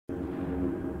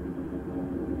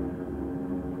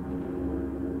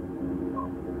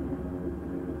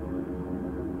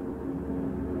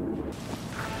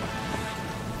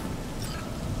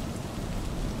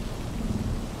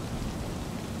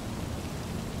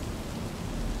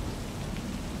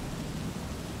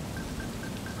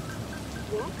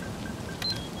walk.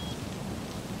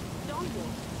 Don't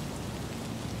walk.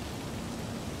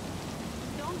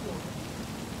 Don't walk. Don't walk.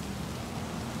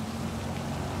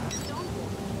 Don't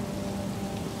walk.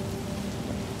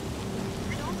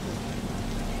 Don't walk.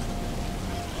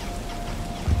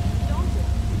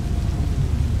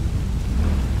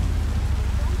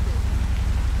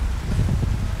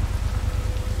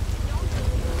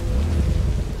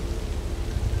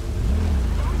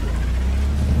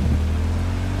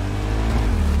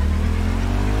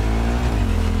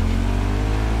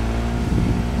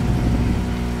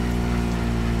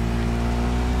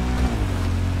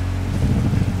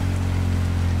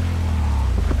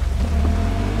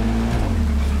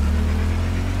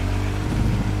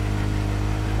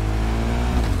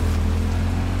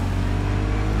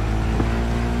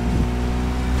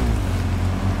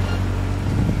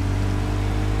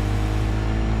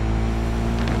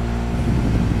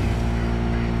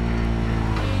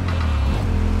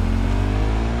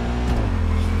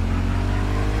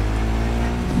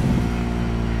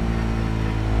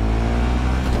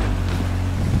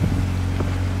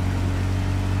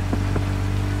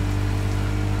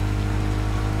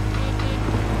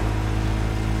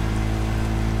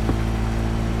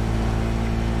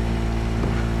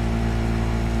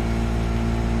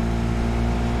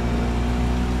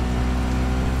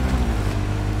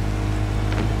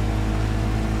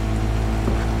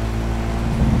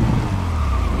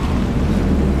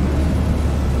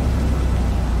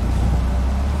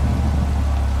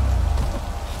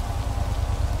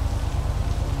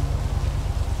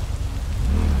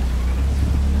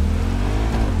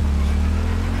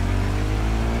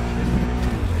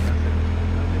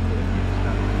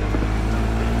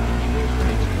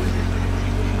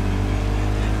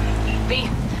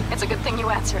 It's a good thing you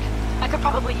answered. I could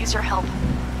probably use your help.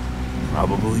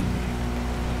 Probably.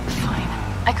 Fine.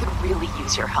 I could really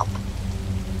use your help.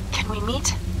 Can we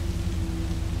meet?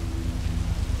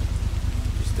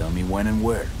 Just tell me when and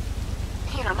where.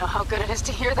 You don't know how good it is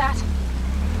to hear that.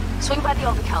 Swing by the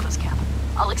Aldecaldos camp.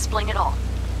 I'll explain it all.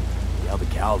 The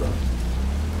Aldecaldos?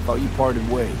 Thought you parted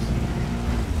ways.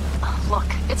 Look,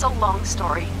 it's a long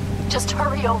story. Just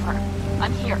hurry over.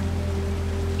 I'm here.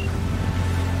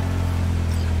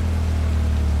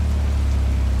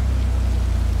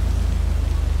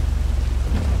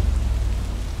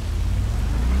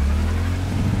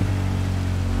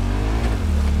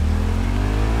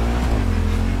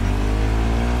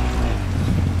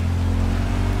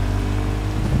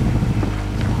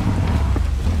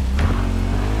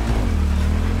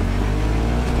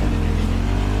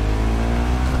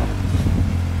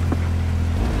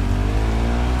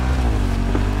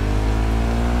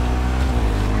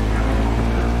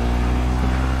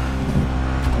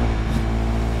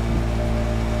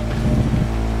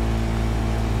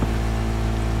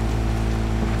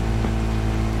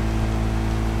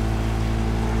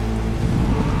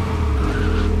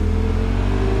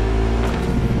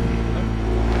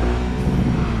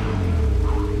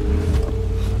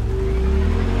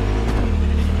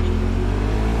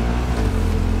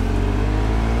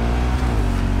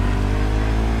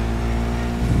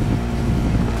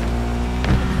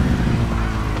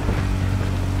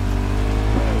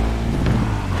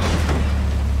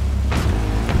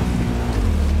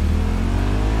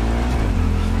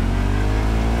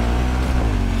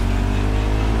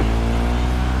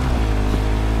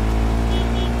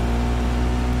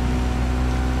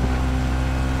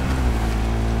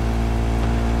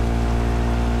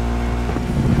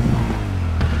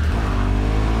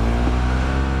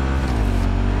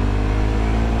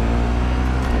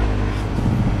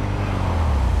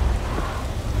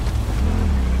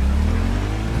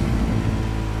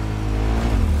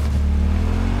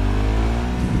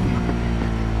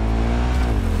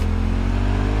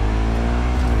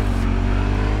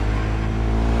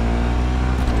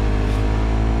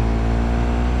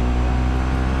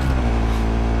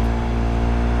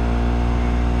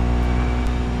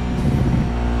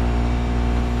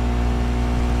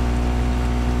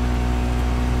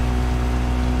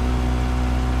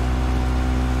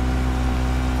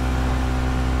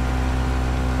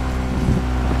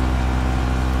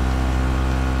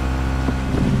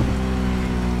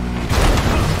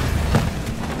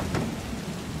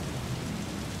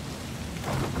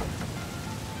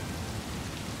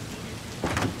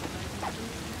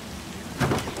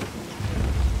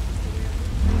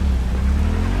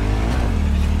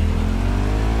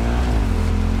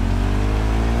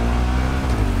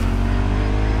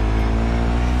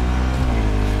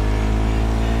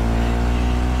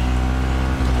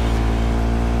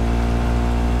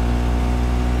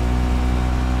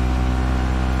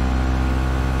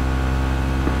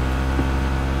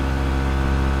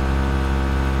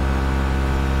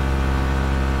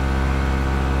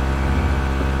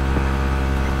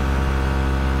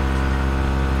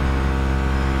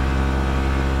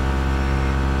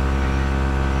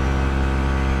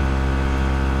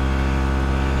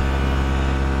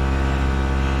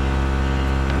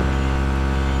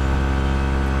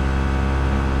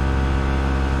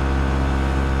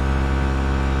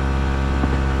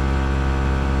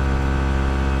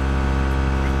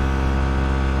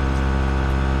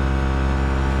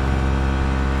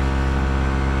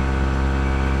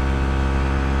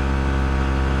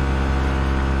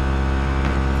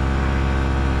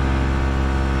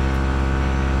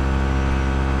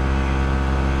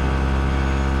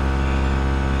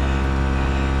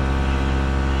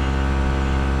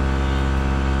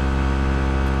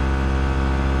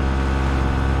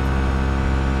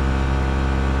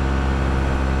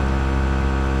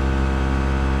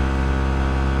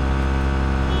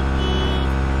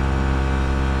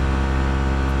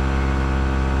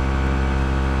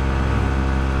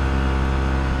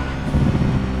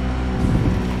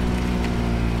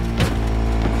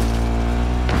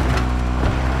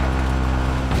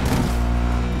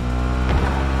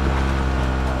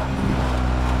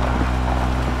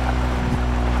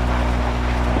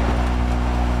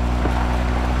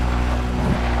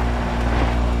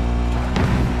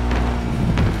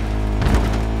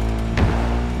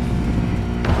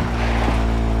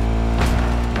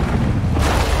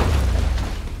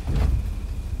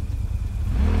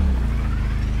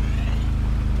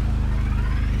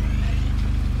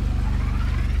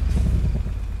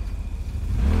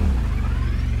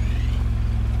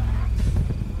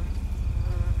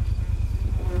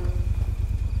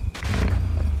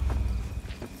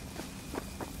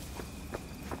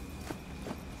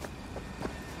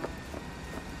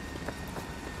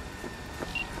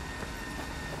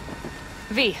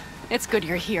 V, it's good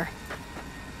you're here.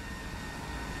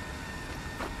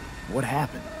 What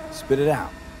happened? Spit it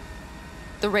out.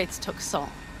 The Wraiths took Saul.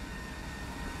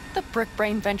 The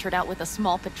Brickbrain ventured out with a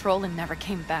small patrol and never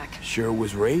came back. Sure it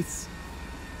was Wraiths?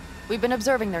 We've been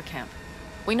observing their camp.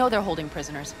 We know they're holding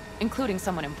prisoners, including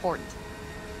someone important.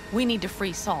 We need to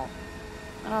free Saul.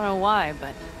 I don't know why,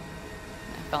 but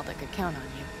I felt I could count on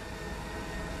you.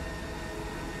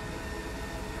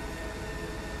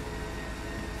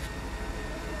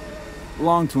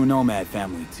 Belonged to a nomad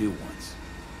family too once.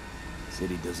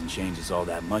 City doesn't change us all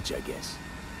that much, I guess.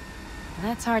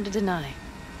 That's hard to deny.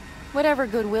 Whatever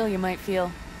goodwill you might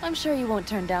feel, I'm sure you won't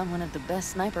turn down one of the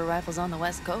best sniper rifles on the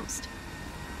West Coast.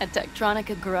 A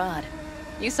Tektronica Grad.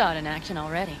 You saw it in action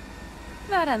already.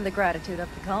 That and the gratitude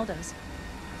of the Caldos.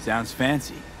 Sounds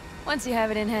fancy. Once you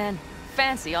have it in hand,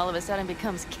 fancy all of a sudden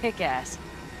becomes kick-ass.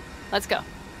 Let's go.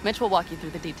 Mitch will walk you through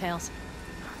the details.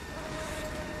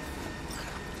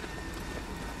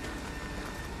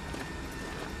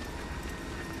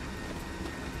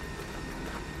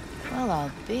 Well,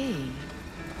 I'll be.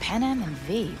 Panam and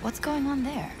V, what's going on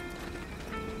there?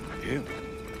 Him?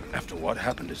 After what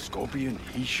happened to Scorpion,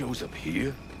 he shows up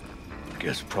here?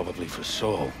 Guess probably for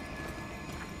Saul.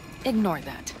 Ignore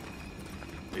that.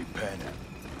 Hey,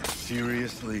 Panam.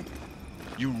 Seriously?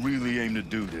 You really aim to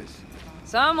do this?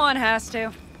 Someone has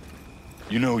to.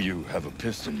 You know you have a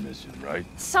piston mission, right?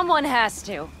 Someone has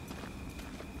to.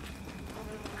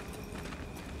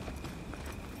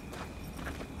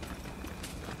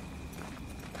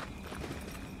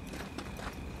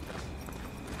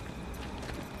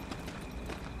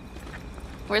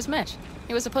 Where's Mitch?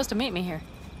 He was supposed to meet me here.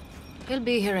 He'll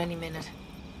be here any minute.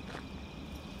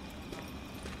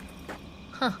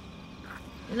 Huh.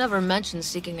 You never mentioned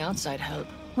seeking outside help.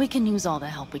 We can use all the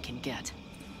help we can get.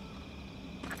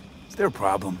 Is there a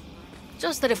problem?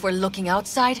 Just that if we're looking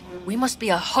outside, we must be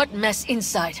a hot mess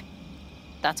inside.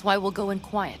 That's why we'll go in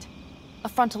quiet. A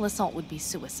frontal assault would be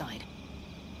suicide.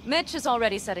 Mitch is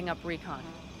already setting up recon.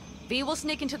 V will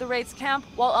sneak into the Wraith's camp,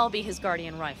 while I'll be his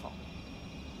guardian rifle.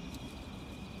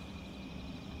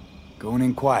 Going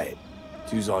in quiet.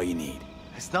 Choose all you need.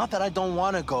 It's not that I don't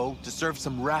want to go to serve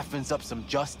some Raffins up some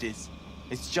justice.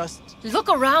 It's just... Look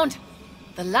around!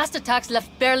 The last attacks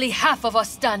left barely half of us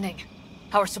standing.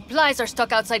 Our supplies are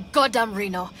stuck outside goddamn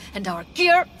Reno, and our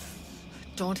gear...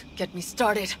 Don't get me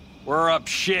started. We're up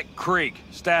shit creek,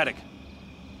 static.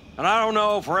 And I don't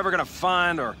know if we're ever gonna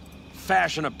find or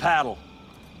fashion a paddle.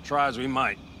 Try as we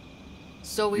might.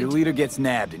 So we... Your leader gets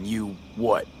nabbed and you,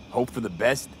 what? Hope for the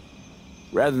best?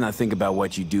 Rather not think about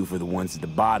what you do for the ones at the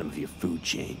bottom of your food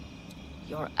chain.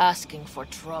 You're asking for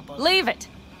trouble. Leave it!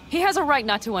 He has a right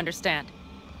not to understand.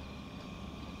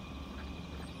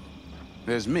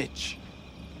 There's Mitch.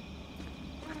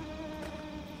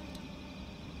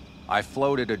 I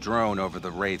floated a drone over the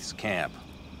Wraith's camp.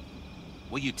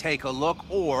 Will you take a look,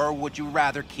 or would you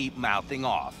rather keep mouthing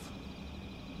off?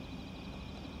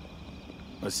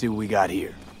 Let's see what we got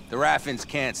here. The Raffins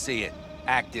can't see it.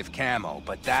 Active camo,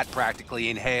 but that practically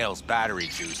inhales battery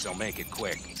juice, so make it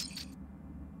quick.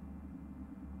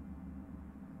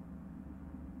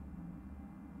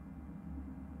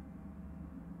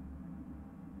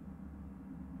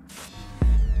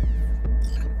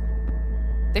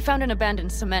 They found an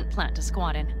abandoned cement plant to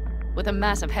squat in, with a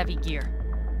mass of heavy gear.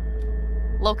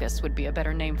 Locusts would be a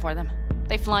better name for them.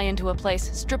 They fly into a place,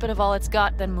 strip it of all it's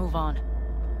got, then move on.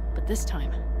 But this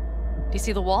time... Do you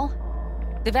see the wall?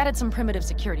 They've added some primitive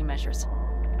security measures.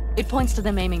 It points to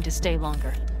them aiming to stay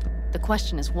longer. The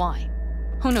question is why?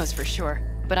 Who knows for sure,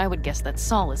 but I would guess that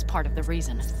Saul is part of the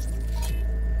reason.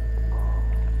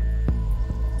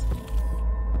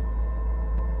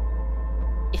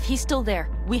 If he's still there,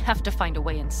 we have to find a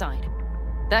way inside.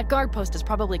 That guard post is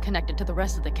probably connected to the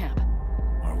rest of the camp.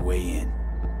 Our way in.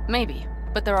 Maybe,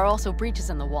 but there are also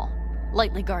breaches in the wall.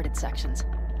 Lightly guarded sections.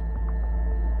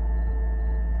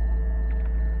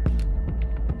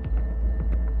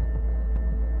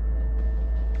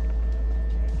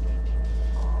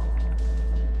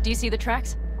 Do you see the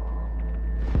tracks?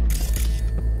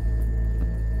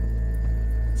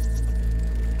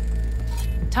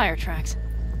 Tire tracks.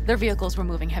 Their vehicles were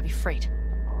moving heavy freight.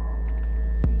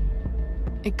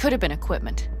 It could have been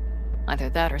equipment. Either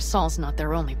that or Saul's not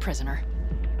their only prisoner.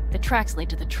 The tracks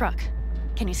lead to the truck.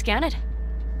 Can you scan it?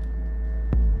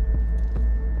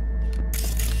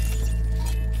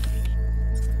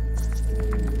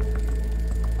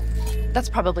 That's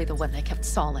probably the one they kept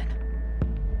Saul in.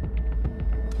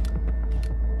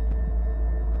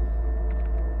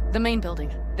 The main building,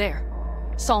 there.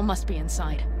 Saul must be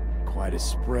inside. Quite a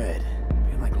spread.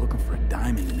 Like looking for a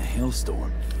diamond in a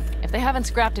hailstorm. If they haven't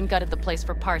scrapped and gutted the place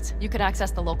for parts, you could access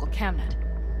the local camnet.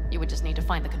 You would just need to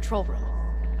find the control room.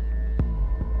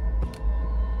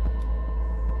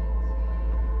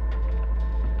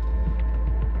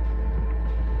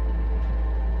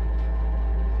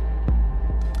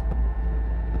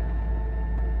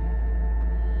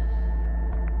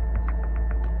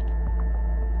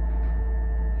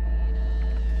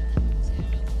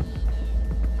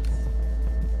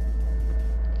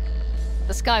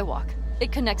 The skywalk.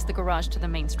 It connects the garage to the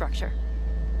main structure.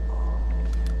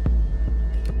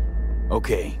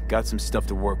 Okay, got some stuff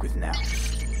to work with now.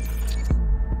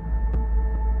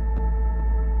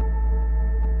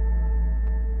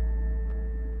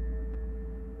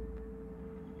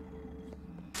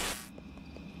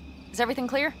 Is everything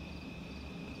clear?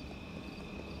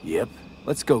 Yep,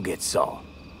 let's go get Saul.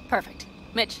 Perfect.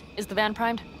 Mitch, is the van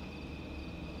primed?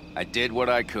 I did what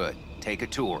I could. Take a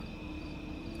tour.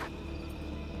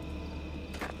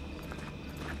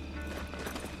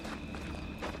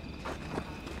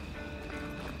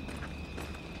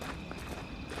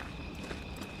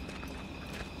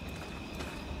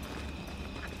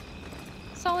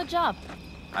 Solid job.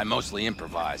 I mostly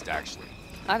improvised, actually.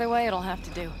 Either way, it'll have to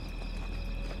do.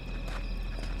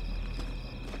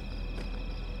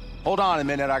 Hold on a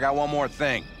minute, I got one more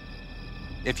thing.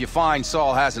 If you find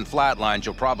Saul hasn't flatlined,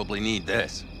 you'll probably need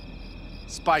this.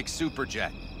 Spike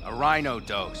Superjet, a Rhino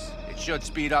dose. It should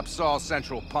speed up Saul's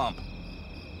central pump.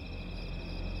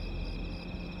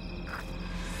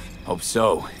 Hope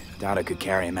so. Doubt I could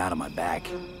carry him out on my back.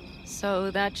 So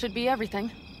that should be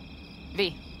everything.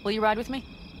 V, will you ride with me?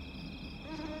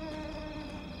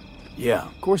 Yeah,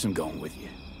 of course I'm going with you.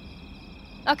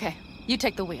 Okay, you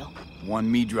take the wheel.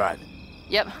 One me driving.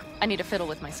 Yep, I need to fiddle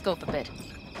with my scope a bit.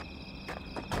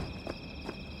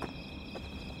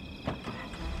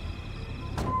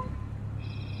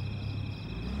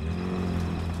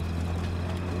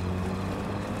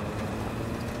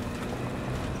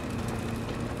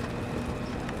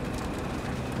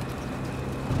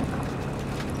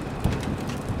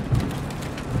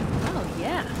 Oh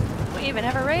yeah, we even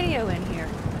have a radio in here.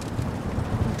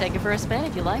 Take it for a spin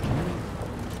if you like.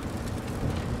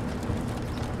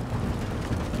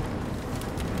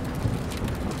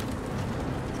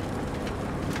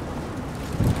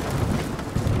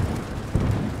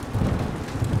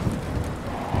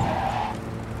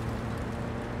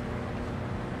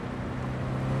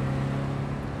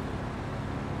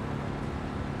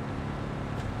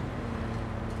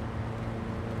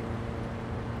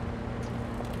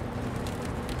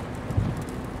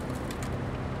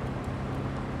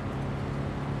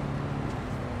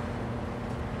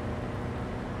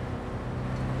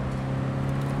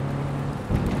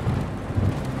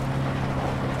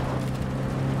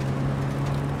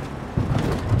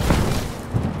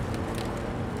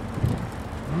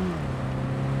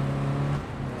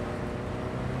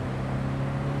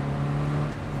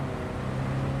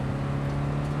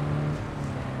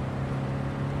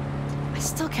 I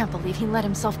still can't believe he let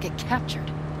himself get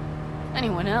captured.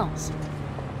 Anyone else?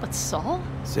 But Saul?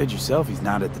 Said yourself he's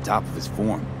not at the top of his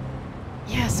form.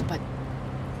 Yes, but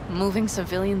moving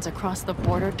civilians across the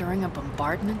border during a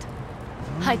bombardment?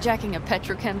 Hijacking a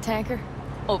petrochem tanker?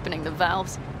 Opening the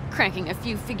valves? Cranking a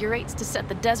few figure eights to set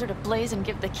the desert ablaze and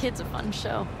give the kids a fun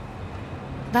show?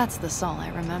 That's the Saul I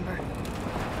remember.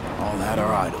 All that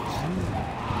are idols.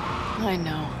 I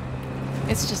know.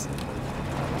 It's just...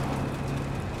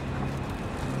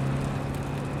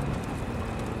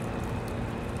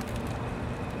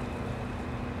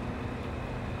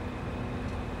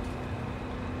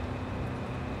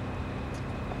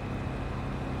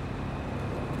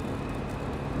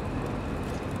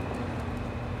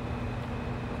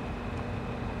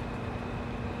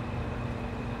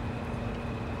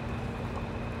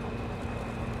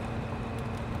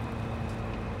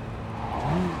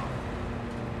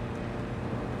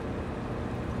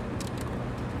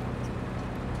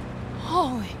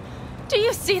 Holy... Do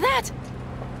you see that?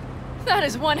 That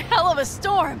is one hell of a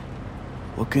storm!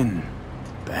 Looking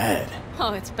bad.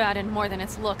 Oh, it's bad in more than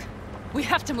its look. We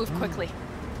have to move quickly.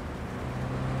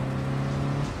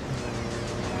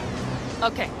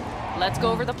 Okay, let's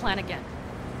go over the plan again.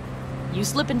 You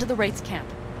slip into the Wraith's camp,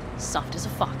 soft as a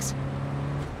fox.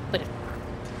 But if...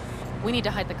 We need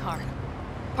to hide the car.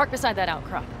 Park beside that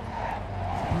outcrop.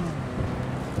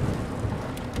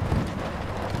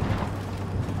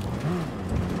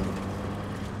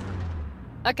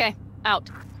 Okay, out.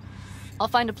 I'll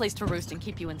find a place to roost and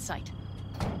keep you in sight.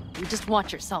 You just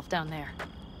watch yourself down there.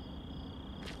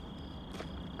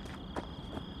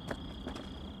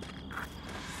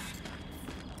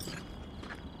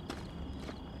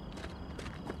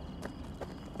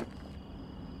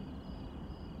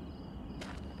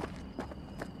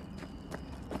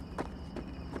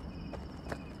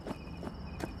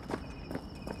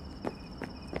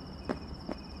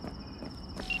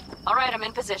 right, I'm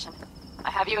in position.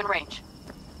 I have you in range.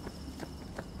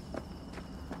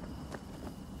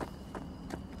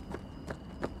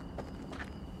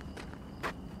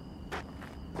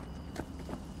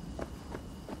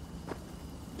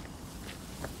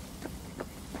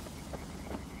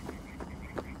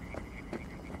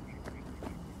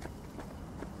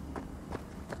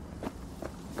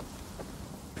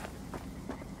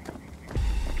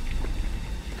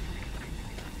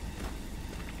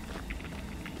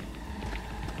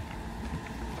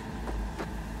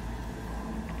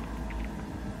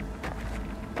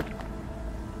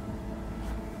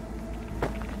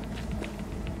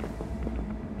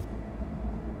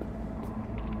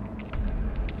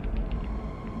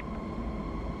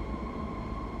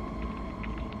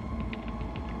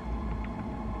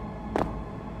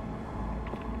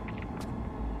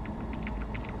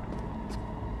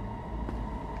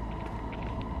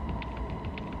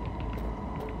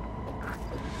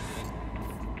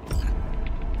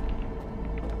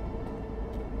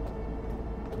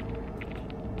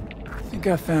 I think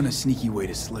I found a sneaky way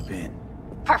to slip in.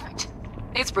 Perfect.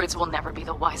 These brutes will never be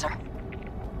the wiser.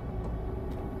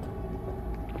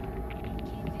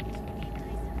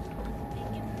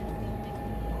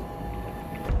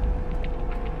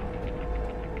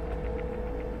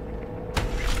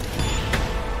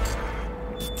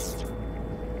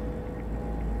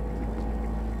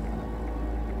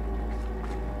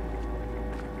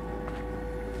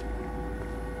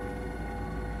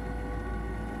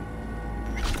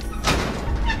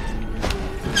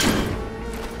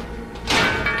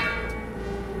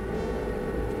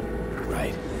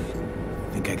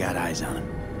 On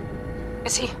him.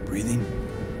 Is he? Breathing?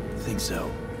 I think so.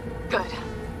 Good.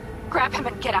 Grab him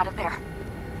and get out of there.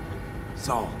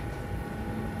 Saul.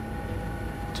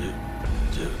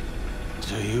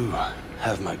 Do you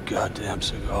have my goddamn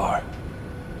cigar?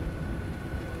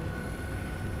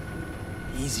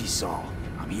 Easy, Saul.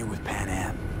 I'm here with Pan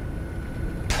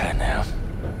Am. Pan Am?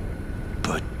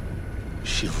 But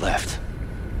she left.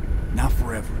 Not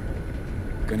forever.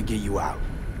 Gonna get you out.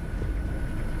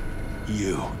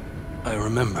 You. I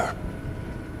remember.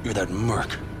 You're that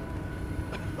merc.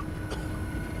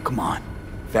 Come on.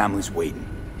 Family's waiting.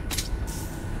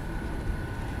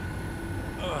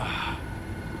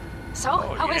 So,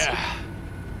 how is he?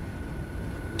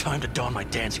 Time to don my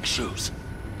dancing shoes.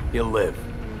 He'll live.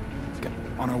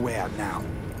 On our way out now.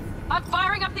 I'm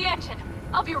firing up the engine.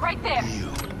 I'll be right there.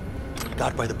 You.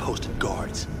 Got by the posted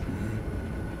guards.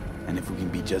 And if we can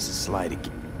be just as slight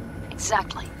again.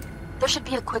 Exactly. There should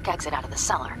be a quick exit out of the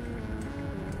cellar.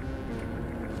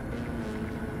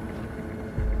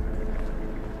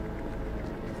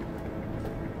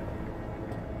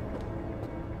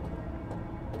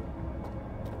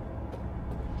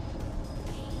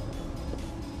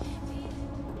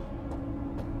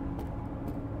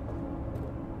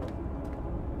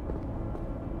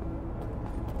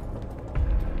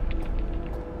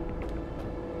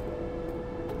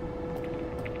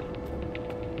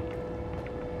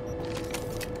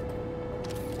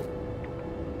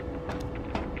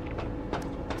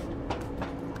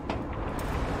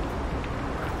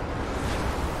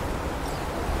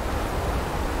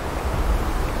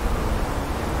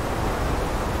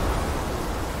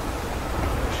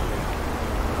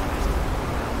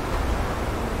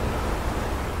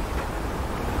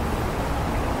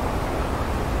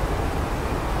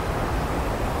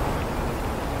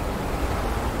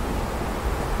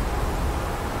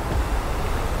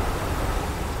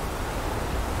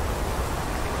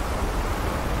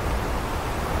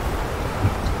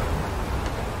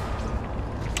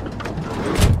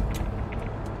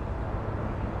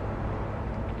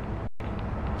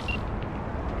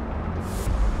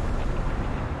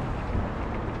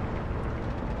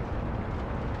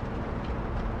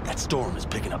 That storm is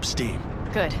picking up steam.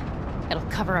 Good. It'll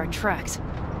cover our tracks.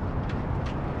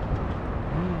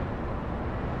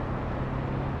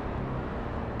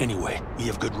 Anyway, we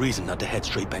have good reason not to head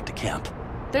straight back to camp.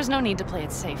 There's no need to play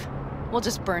it safe. We'll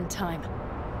just burn time.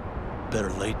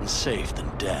 Better late and safe than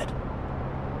dead.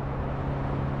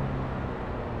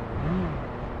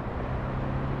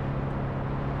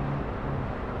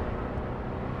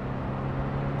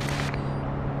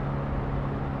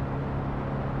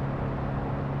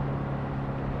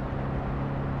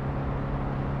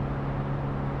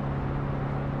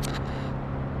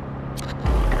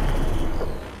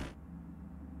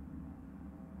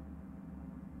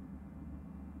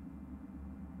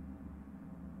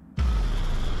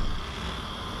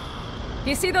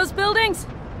 You see those buildings?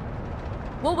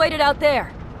 We'll wait it out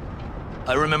there.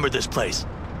 I remember this place.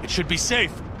 It should be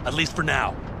safe, at least for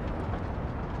now.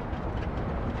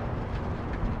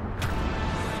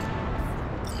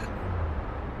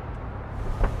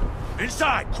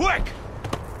 Inside, quick!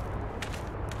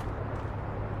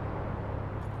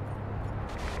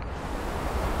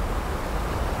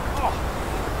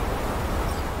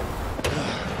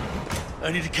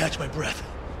 I need to catch my breath.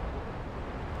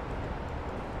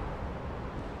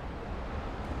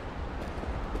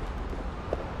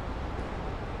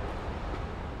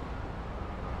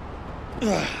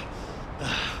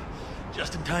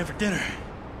 Just in time for dinner.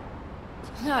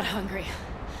 Not hungry.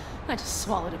 I just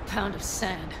swallowed a pound of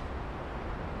sand.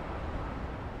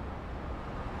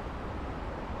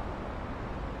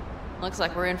 Looks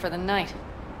like we're in for the night.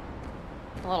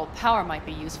 A little power might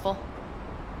be useful.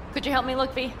 Could you help me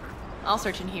look, V? I'll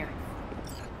search in here.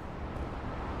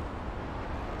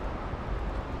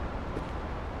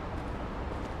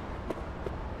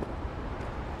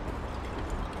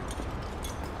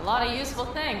 A lot of useful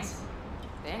things.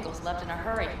 Bangles left in a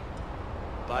hurry.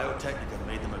 Biotechnica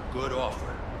made them a good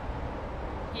offer.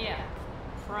 Yeah,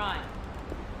 prime.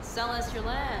 Sell us your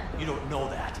land. You don't know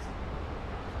that.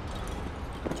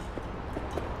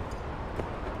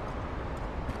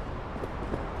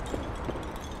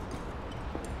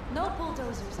 No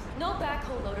bulldozers, no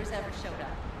backhoe loaders ever showed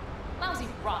up. Lousy,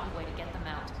 rotten way to get them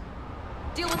out.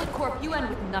 Deal with the corp, you end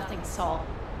with nothing, Saul.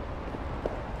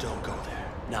 Don't go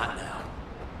there. Not now.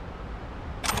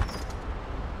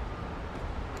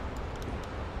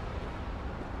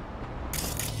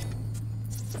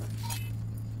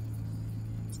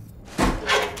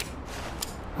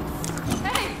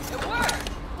 Hey, it worked!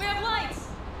 We have lights!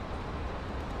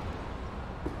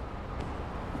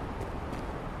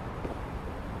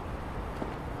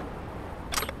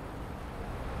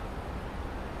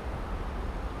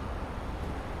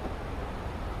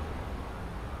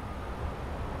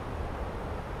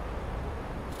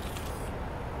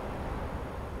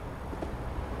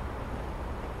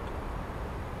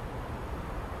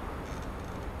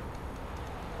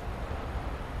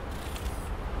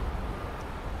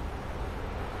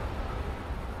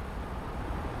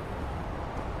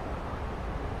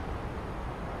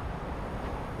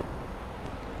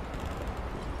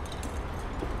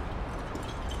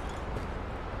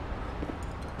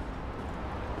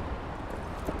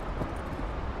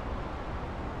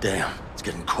 Damn, it's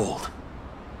getting cold.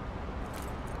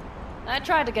 I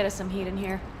tried to get us some heat in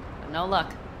here, but no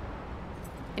luck.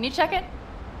 Can you check it?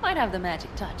 Might have the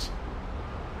magic touch.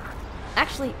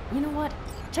 Actually, you know what?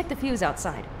 Check the fuse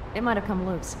outside. It might have come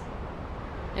loose.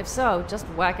 If so, just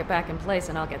whack it back in place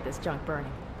and I'll get this junk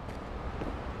burning.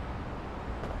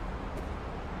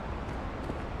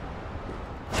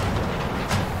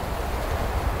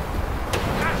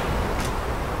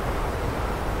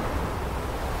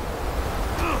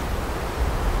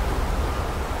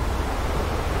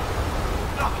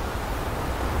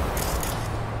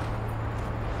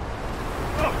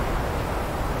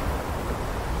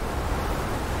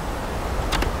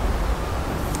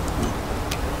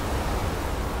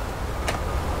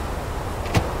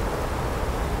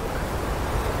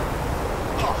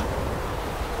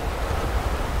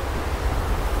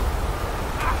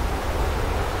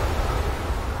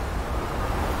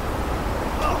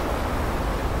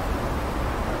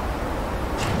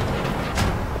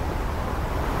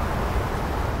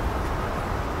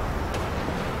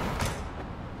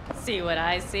 See what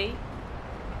I see?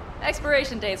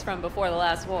 Expiration date's from before the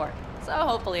last war, so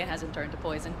hopefully it hasn't turned to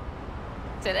poison.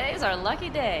 Today's our lucky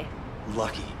day.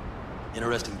 Lucky.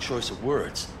 Interesting choice of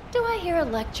words. Do I hear a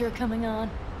lecture coming on?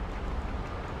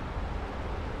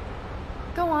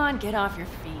 Go on, get off your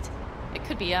feet. It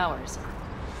could be hours.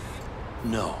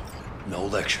 No. No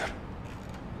lecture.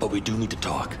 But we do need to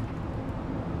talk.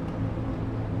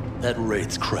 That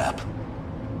raid's crap.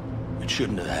 It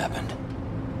shouldn't have happened.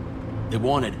 They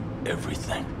wanted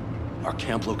everything. Our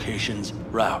camp locations,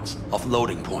 routes,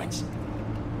 offloading points.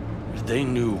 If they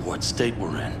knew what state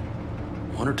we're in,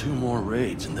 one or two more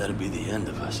raids and that'd be the end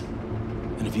of us.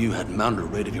 And if you had mounted a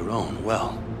raid of your own,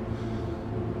 well,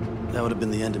 that would have been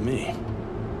the end of me.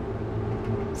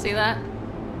 See that?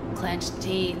 Clenched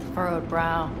teeth, furrowed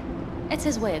brow. It's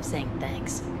his way of saying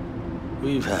thanks.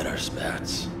 We've had our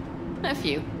spats. A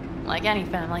few, like any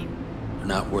family. They're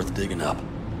not worth digging up.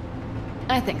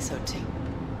 I think so too.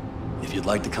 If you'd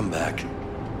like to come back,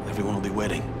 everyone will be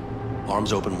waiting.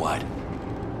 Arms open wide.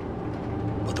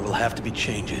 But there will have to be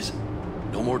changes.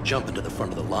 No more jumping to the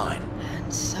front of the line.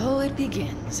 And so it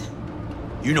begins.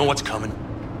 You know what's coming.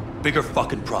 Bigger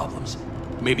fucking problems.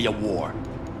 Maybe a war.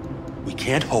 We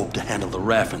can't hope to handle the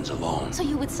Raffens alone. So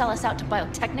you would sell us out to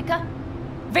Biotechnica?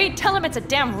 Vade, tell him it's a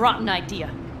damn rotten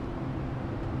idea.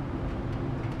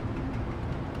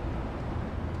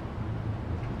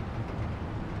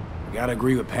 I gotta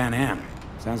agree with Pan Am.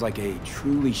 Sounds like a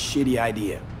truly shitty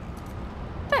idea.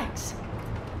 Thanks.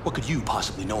 What could you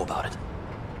possibly know about it?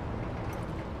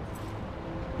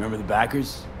 Remember the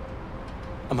backers?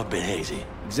 I'm a bit hazy.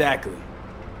 Exactly.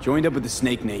 Joined up with the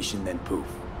Snake Nation, then poof.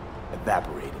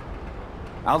 Evaporated.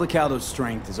 Aldecaldo's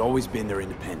strength has always been their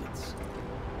independence.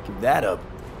 Give that up,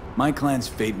 my clan's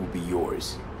fate will be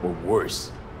yours. Or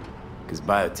worse. Because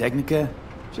Biotechnica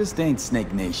just ain't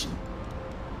Snake Nation.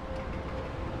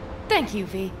 Thank you,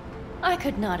 V. I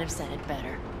could not have said it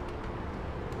better.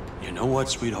 You know what,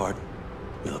 sweetheart?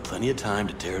 We'll have plenty of time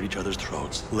to tear at each other's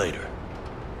throats later.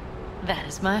 That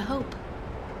is my hope.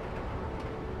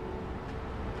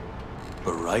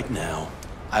 But right now,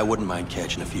 I wouldn't mind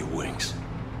catching a few winks.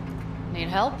 Need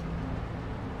help?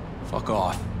 Fuck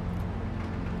off.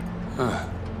 Huh.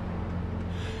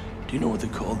 Do you know what they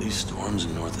call these storms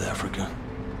in North Africa?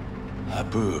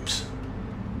 Haboobs.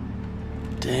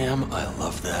 Damn, I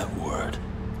love that word.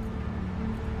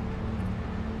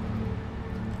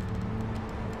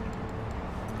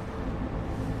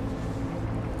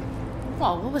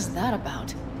 Well, what was that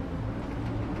about?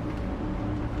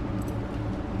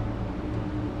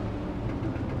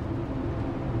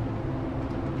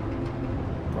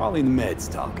 Probably the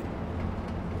meds talking.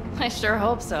 I sure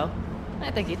hope so.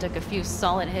 I think he took a few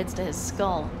solid hits to his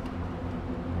skull.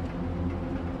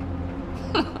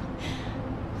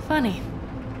 Funny.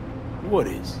 What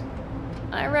is?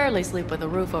 I rarely sleep with a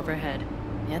roof overhead,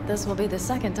 yet this will be the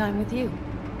second time with you.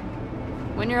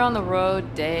 When you're on the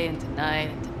road day into night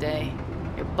into day,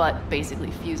 your butt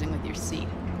basically fusing with your seat,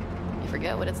 you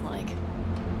forget what it's like.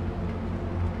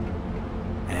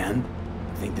 And?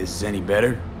 Think this is any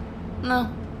better?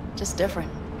 No, just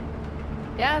different.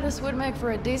 Yeah, this would make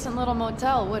for a decent little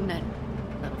motel, wouldn't it?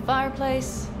 Little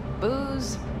fireplace,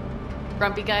 booze.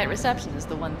 Grumpy guy at reception is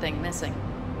the one thing missing.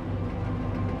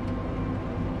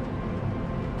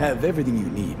 Have everything you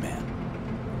need, man.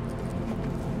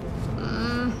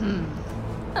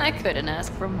 Mm-hmm. I couldn't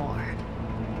ask for more.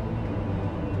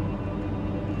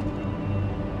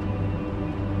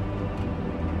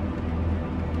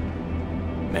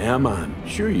 Ma'am, I'm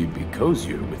sure you'd be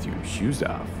cozier with your shoes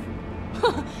off.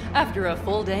 After a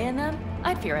full day in them,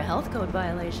 I'd fear a health code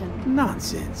violation.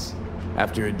 Nonsense.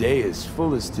 After a day as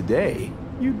full as today,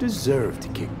 you deserve to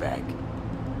kick back.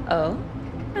 Oh?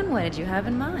 And what did you have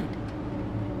in mind?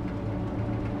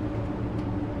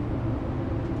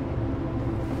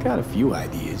 Got a few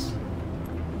ideas.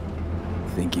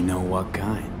 Think you know what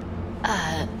kind?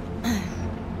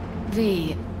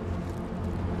 V...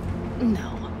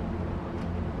 No.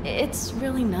 It's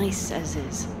really nice as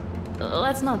is.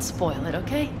 Let's not spoil it,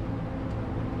 okay?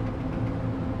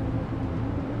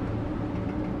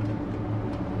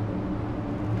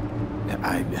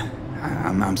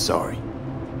 I'm sorry.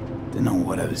 Didn't know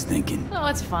what I was thinking. Oh,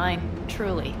 it's fine.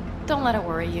 Truly. Don't let it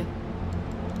worry you.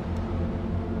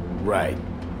 Right.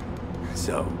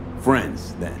 So,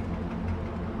 friends, then.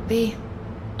 V,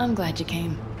 I'm glad you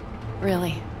came.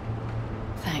 Really.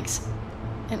 Thanks.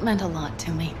 It meant a lot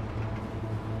to me.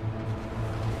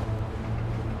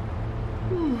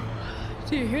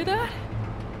 Do you hear that?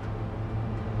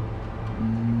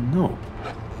 No.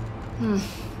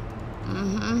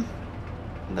 Mm-hmm.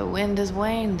 The wind has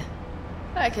waned.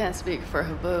 I can't speak for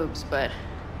Haboobs, but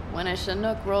when a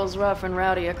Chinook rolls rough and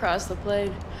rowdy across the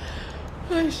plain,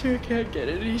 I sure can't get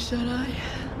any shut-eye.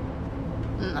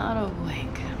 Not a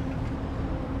wink.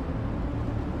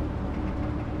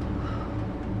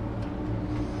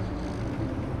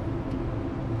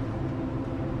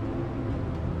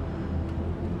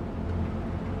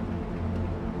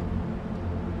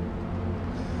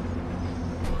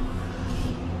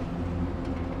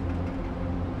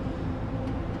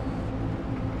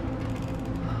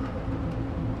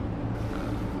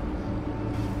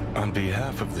 On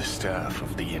behalf of the staff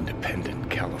of the Independent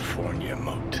California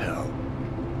Motel,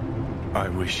 I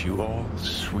wish you all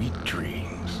sweet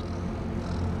dreams.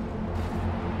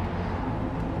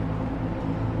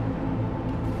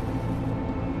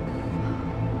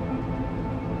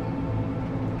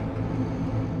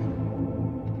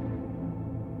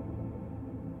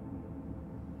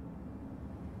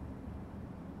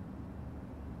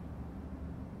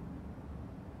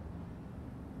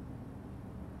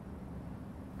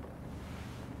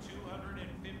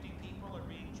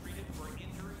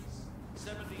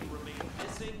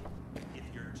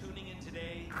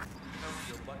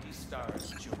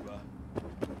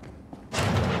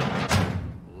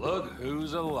 Look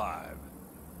who's alive.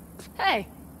 Hey,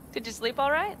 did you sleep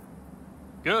all right?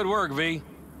 Good work, V.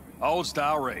 Old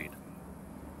style raid.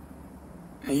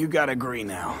 You gotta agree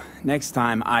now. Next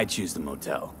time, I choose the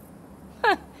motel.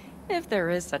 If there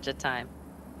is such a time.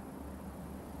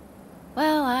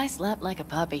 Well, I slept like a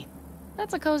puppy.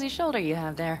 That's a cozy shoulder you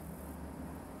have there.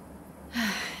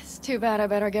 It's too bad I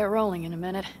better get rolling in a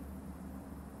minute.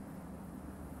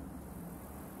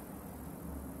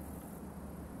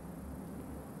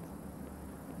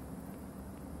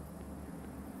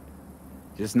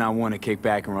 Just not want to kick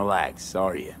back and relax,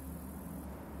 are you?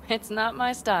 It's not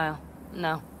my style,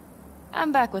 no.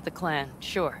 I'm back with the clan,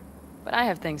 sure, but I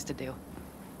have things to do.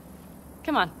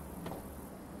 Come on.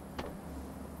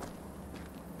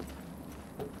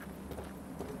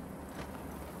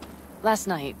 Last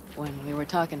night, when we were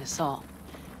talking to Saul,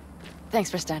 thanks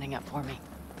for standing up for me.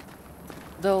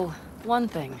 Though, one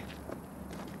thing.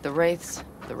 The Wraiths,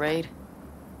 the raid,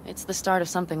 it's the start of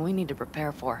something we need to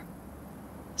prepare for.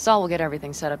 Saul will get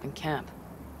everything set up in camp.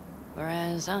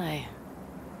 Whereas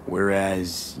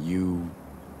you...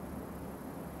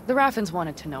 The Raffens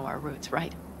wanted to know our routes,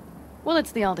 right? Well,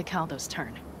 it's the Aldecaldo's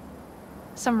turn.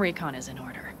 Some recon is in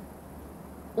order.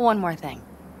 One more thing.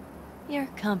 Your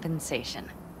compensation.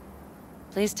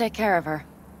 Please take care of her.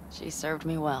 She served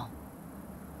me well.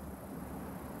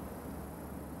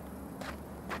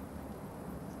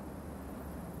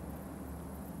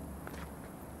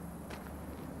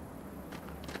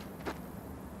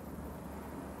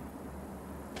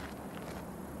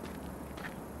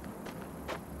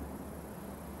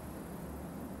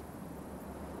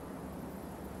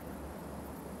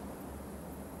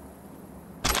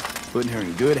 Putting her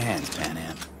in good hands,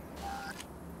 Panam.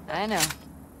 I know.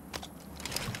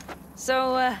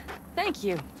 So, thank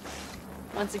you.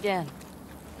 Once again.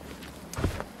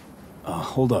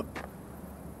 Hold up.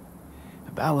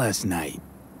 About last night.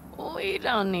 We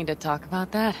don't need to talk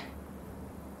about that.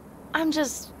 I'm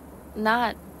just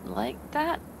not like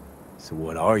that. So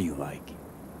what are you like?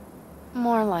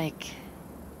 More like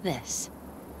this.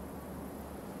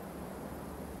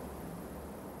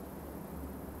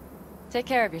 Take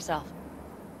care of yourself.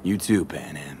 You too,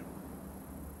 Panam.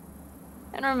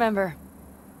 And remember,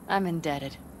 I'm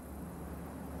indebted.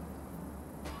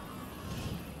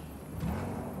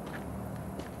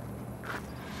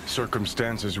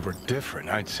 Circumstances were different,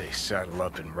 I'd say saddle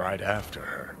up and ride after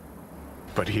her.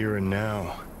 But here and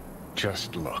now,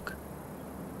 just look.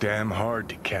 Damn hard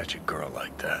to catch a girl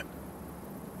like that.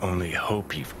 Only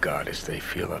hope you've got is they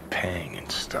feel a pang and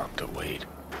stop to wait.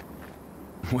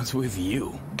 What's with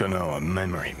you? Dunno, a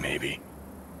memory maybe.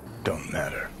 Don't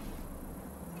matter.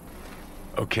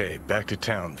 Okay, back to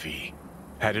town, V.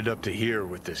 Headed up to here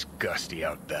with this gusty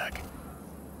outback.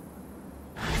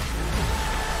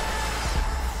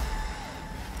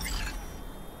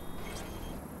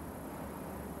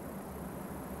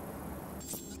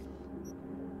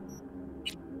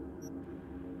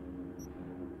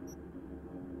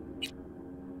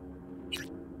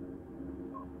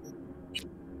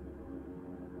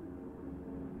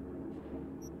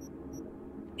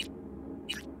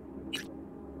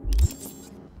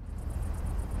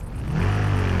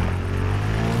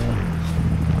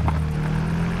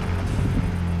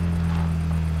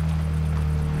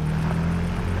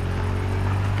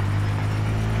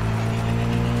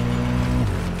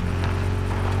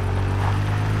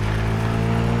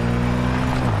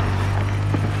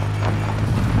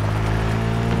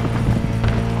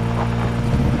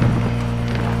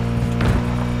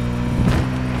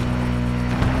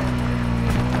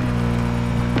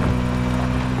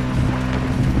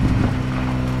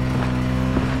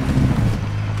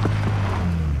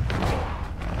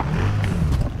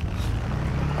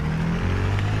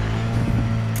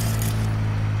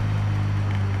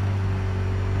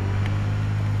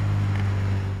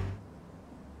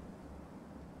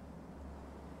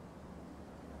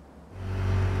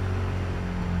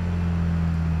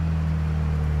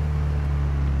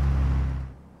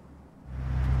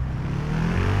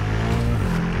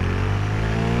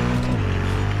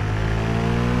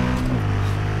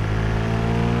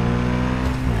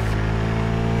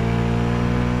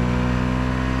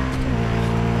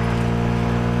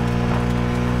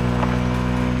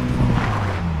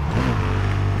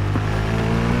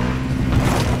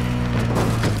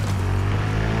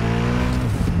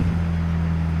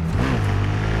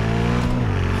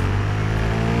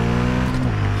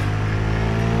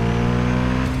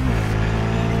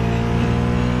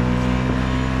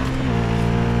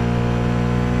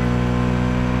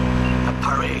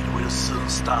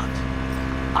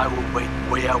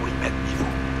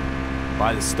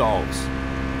 By the stalls.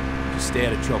 Just stay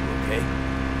out of trouble, okay?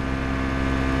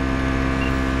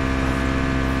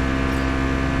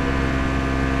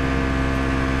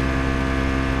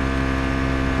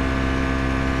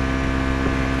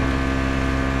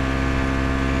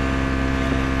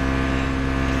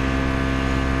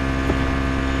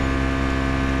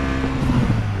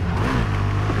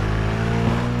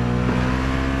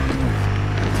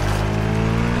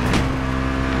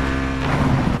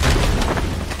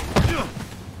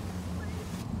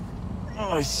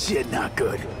 Oh shit, not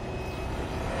good.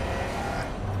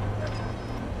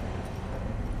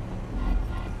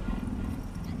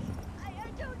 I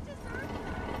don't deserve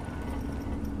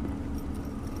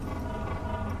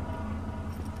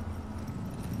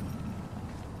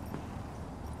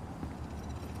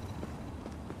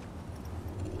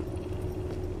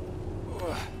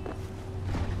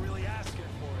You're really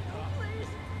asking for it, huh?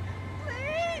 Please!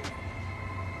 Please!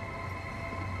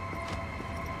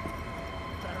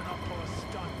 Better not pull a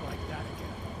stunt like that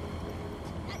again.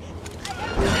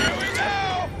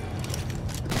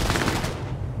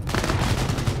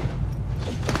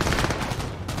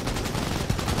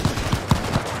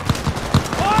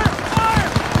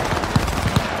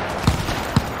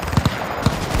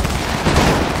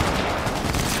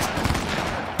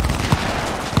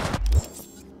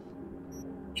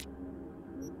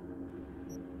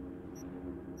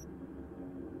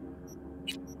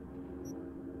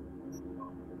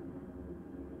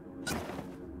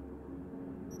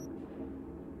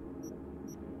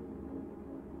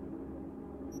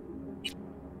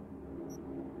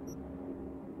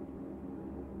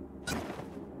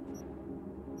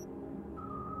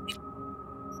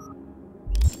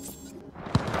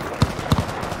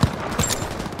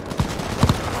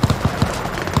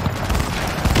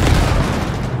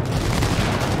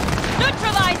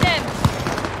 Neutralize him!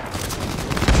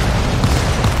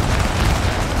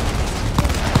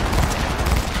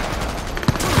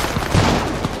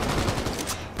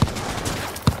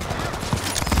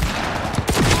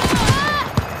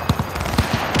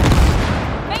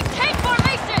 Maintain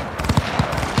formation!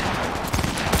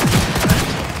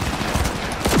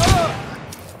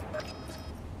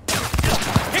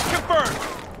 Hit confirmed!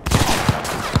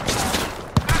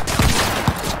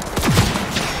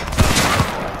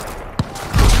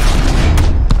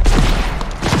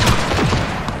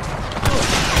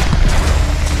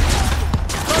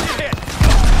 Target hit!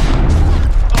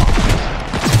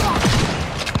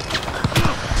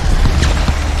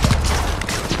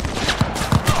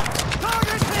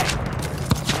 Target hit!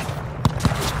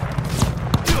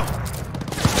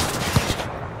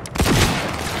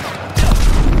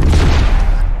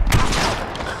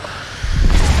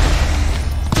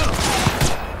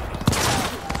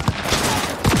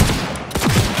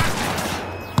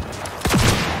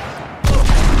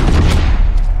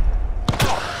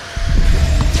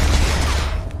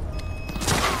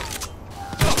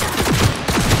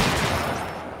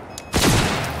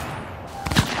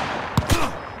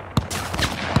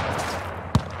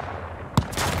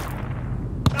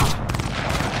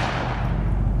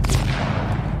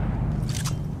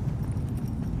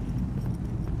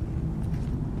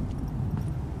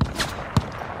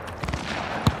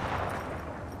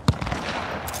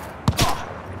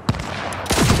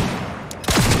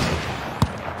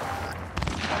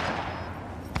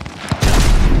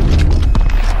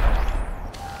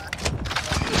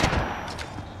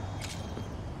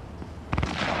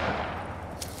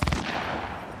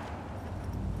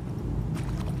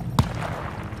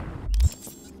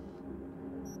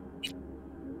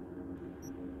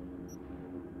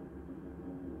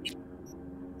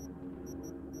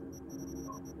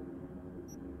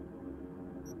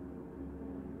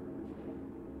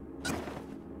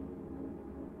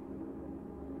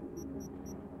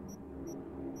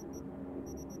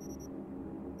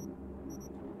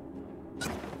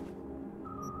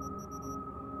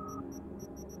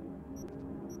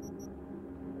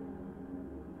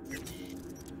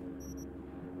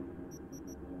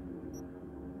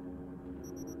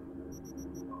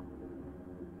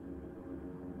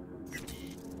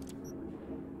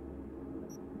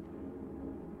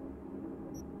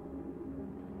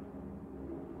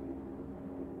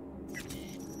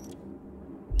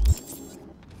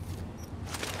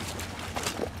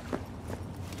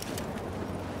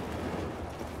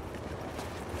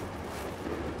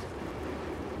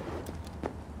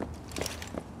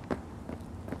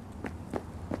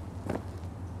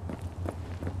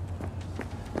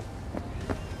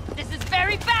 This is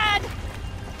very bad!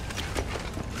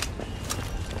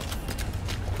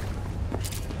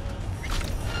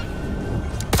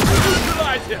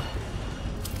 Neutralize him!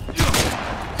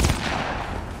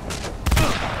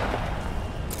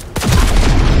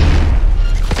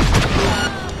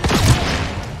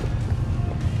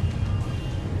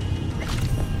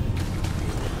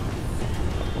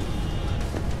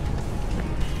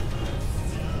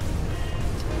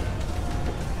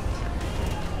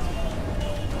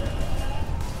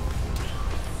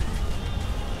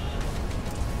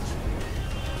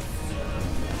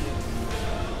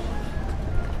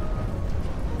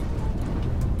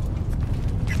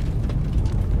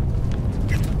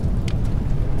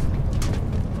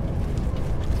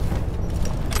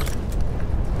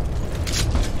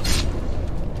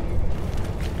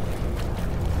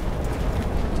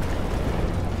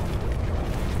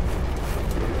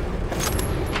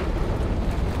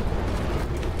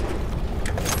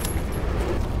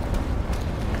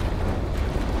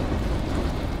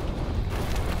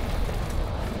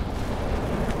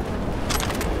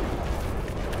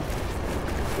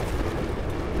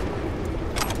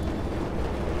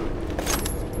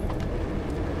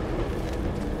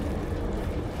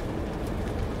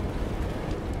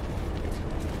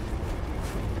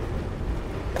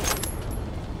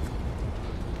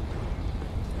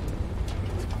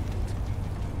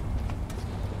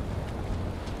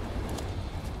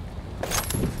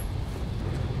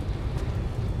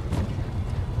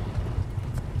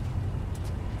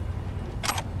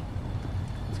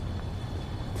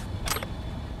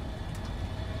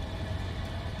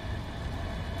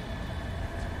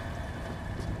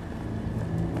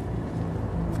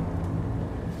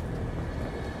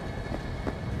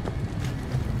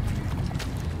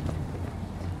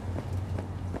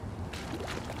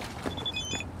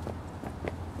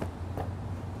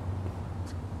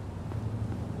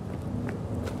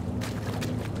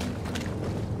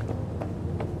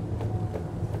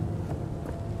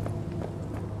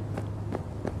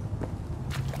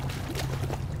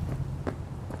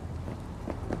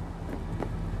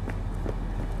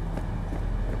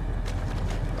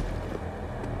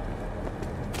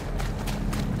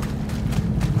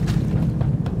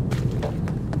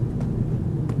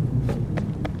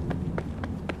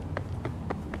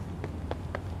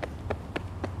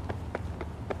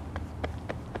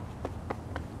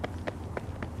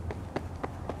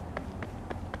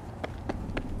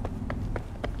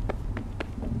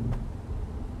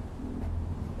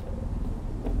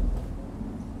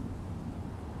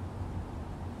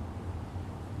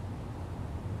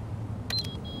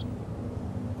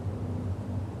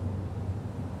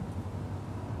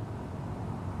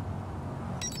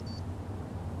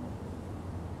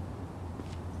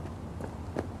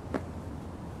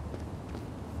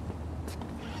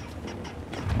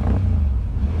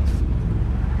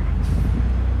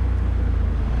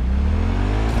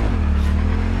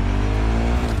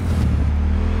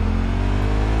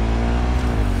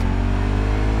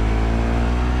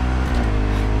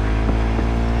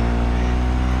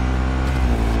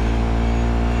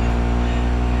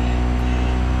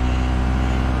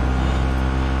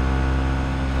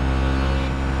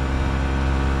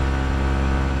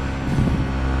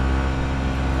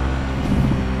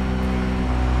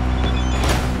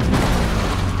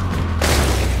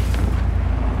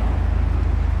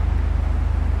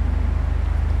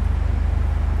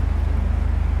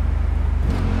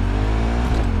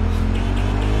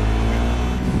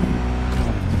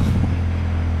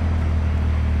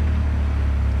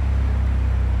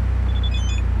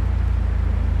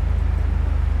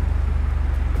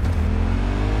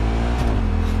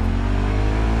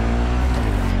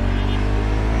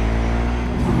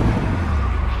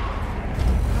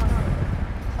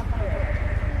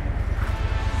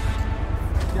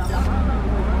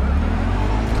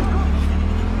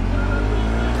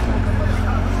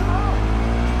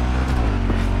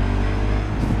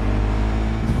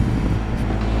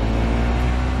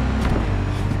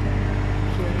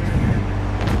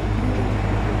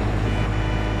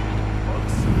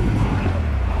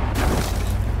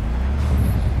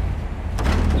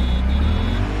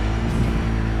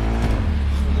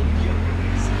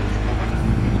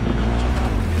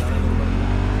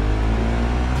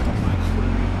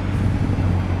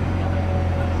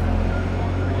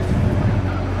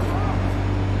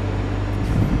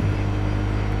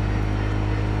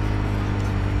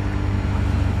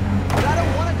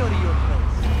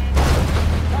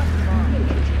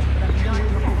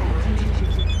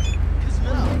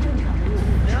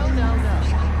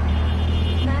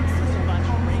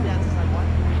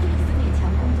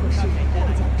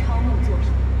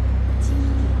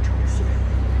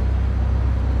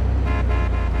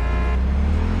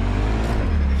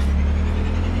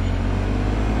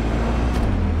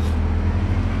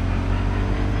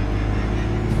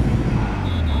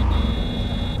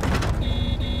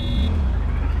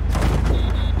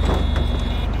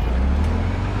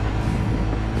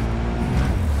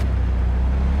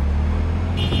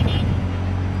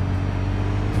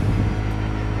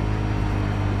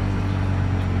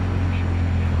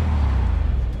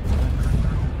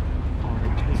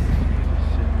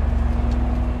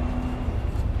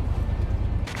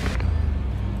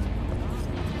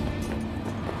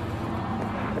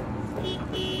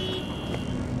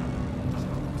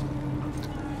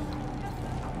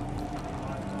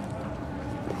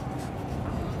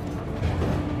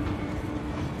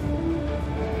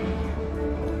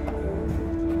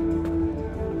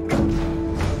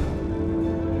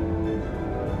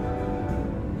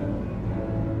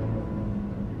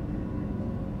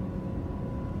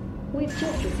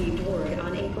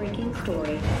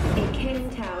 story. A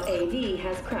Kangtao AV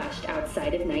has crashed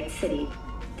outside of Night City.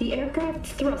 The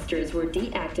aircraft's thrusters were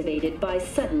deactivated by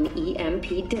sudden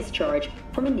EMP discharge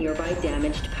from a nearby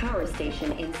damaged power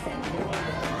station in San Fernando.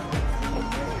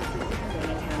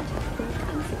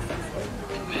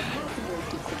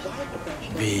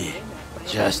 V,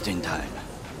 just in time.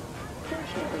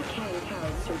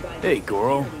 Hey,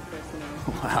 Goro.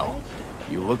 Wow,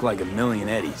 you look like a million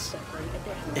eddies.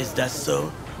 Is that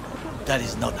so? That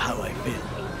is not how I feel.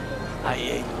 I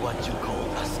ate what you call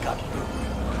a scat burger.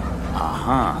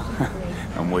 Uh-huh.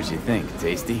 And what you think,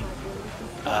 tasty?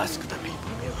 Ask the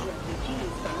people below.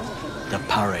 The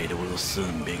parade will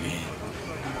soon begin.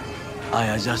 I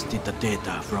adjusted the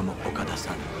data from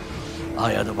Okada-san.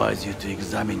 I advise you to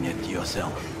examine it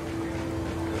yourself.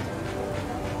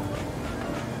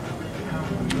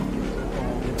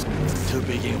 To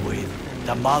begin with,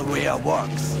 the malware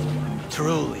works.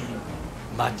 Truly,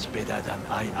 much better than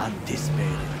I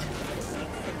anticipated.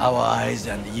 Our eyes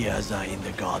and ears are in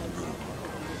the guard room.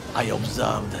 I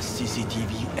observed the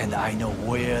CCTV and I know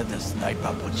where the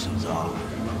sniper positions are.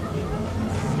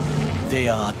 They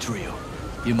are a trio.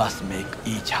 You must make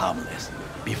each harmless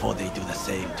before they do the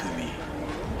same to me.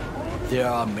 There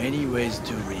are many ways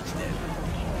to reach them.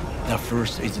 The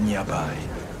first is nearby.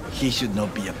 He should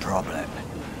not be a problem.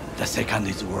 The second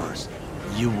is worse.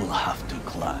 You will have to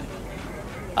climb.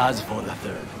 As for the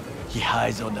third, he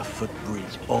hides on the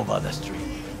footbridge over the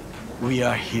street. We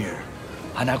are here.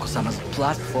 Hanako-sama's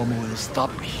platform will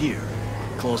stop here,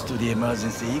 close to the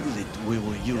emergency exit we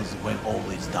will use when all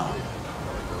is done.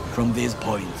 From these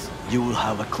points, you will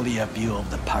have a clear view of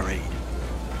the parade,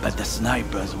 but the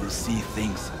snipers will see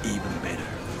things even better.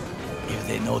 If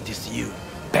they notice you,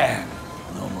 bam!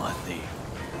 No more thing.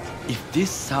 If this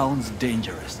sounds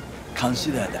dangerous,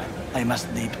 consider that I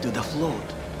must leap to the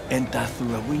float, enter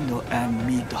through a window and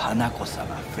meet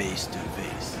Hanako-sama face to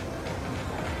face.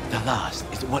 The last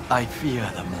is what I fear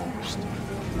the most.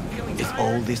 Is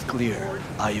all this clear?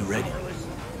 Are you ready?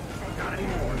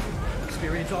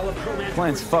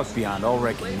 Plan's fucked beyond all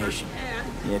recognition.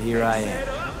 Yet here I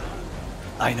am.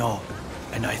 I know,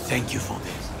 and I thank you for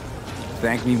this.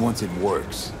 Thank me once it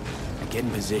works. And get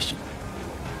in position.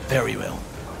 Very well.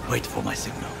 Wait for my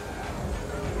signal.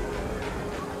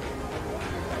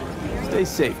 Stay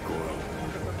safe, Goro.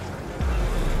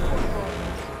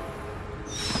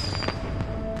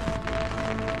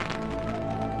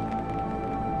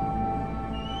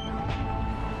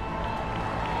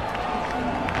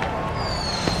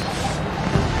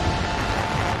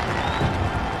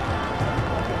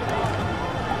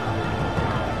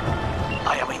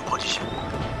 I am in position.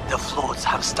 The floats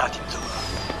have started to.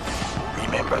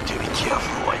 Remember to be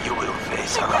careful or you will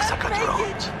face Arasaka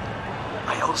drones.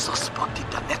 I also spotted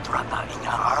the netrunner in an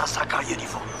Arasaka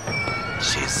uniform.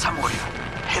 She is somewhere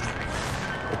hidden.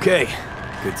 Okay,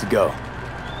 good to go.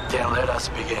 Then let us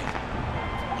begin.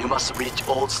 You must reach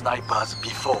all snipers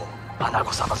before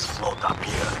Hanako-sama's float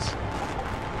appears.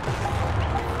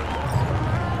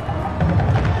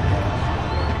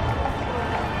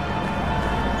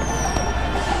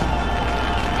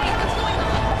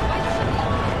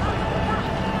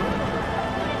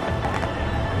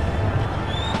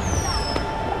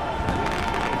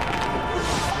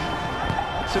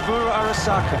 Saburo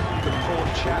Arasaka, the poor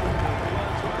chap.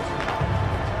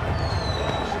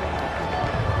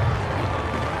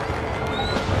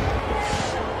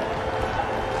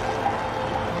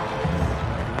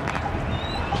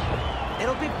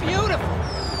 It'll be beautiful.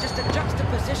 Just a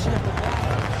juxtaposition of the water.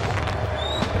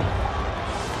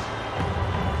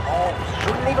 Oh,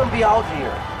 shouldn't even be out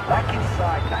here. Back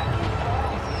inside, back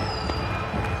inside.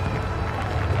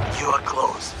 You are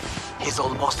close. He's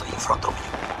almost in front of you.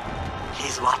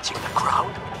 He's watching the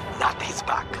crowd, not his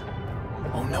back.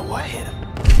 Oh no, I hit him.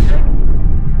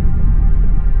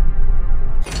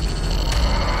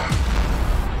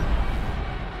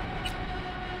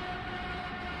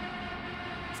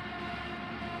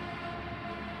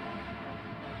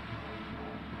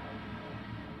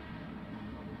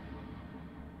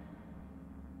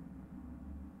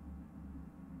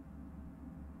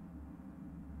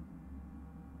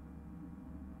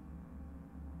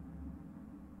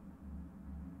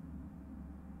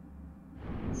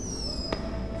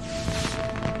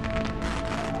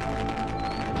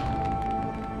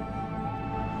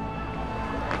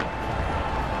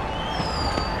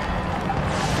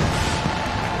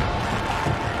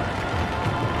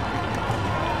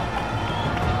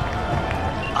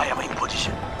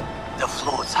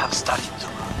 Have started to.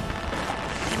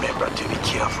 Remember to be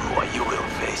careful or you will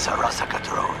face Arasaka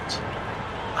drones.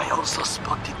 I also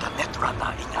spotted the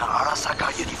netrunner in an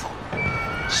Arasaka uniform.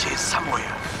 She is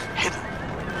somewhere hidden.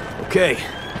 Okay,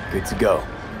 good to go.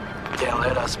 Then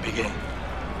let us begin.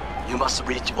 You must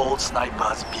reach all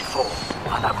snipers before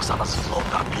Hanakusama's float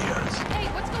appears. Hey,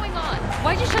 what's going on?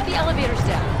 Why'd you shut the elevators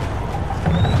down?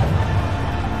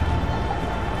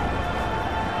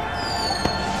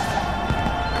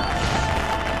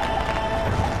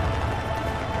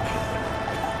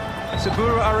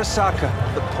 Saburo Arasaka,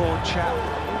 the poor chap.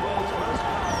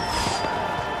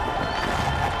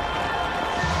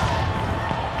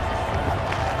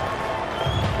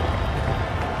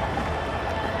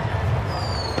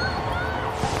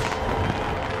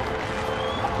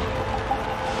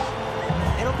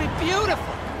 It'll be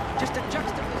beautiful. Just a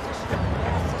juxtaposition of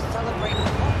massive celebrating.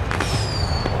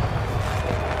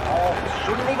 Oh,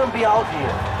 shouldn't even be out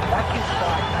here. Back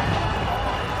inside.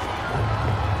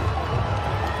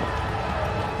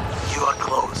 You are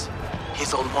close.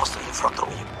 He's almost in front of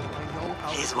you.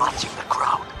 He's watching the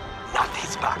crowd, not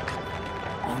his back.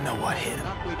 Oh no, what hit him?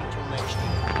 Not waiting till next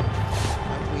year.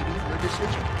 I'm waiting for a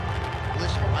decision.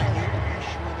 Listen, I need to be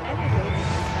sure that I'm going to be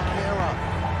taken care of.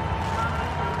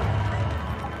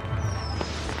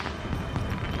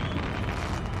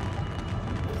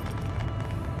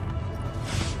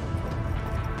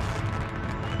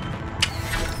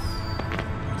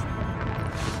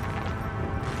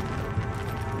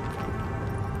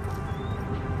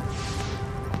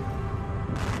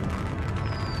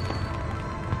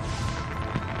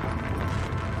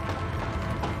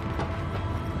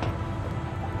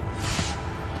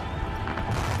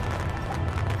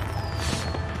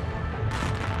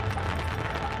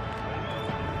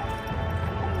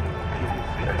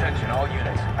 Attention all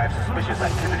units. I have suspicious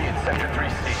activity in Sector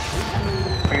 3C.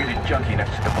 Bearded junkie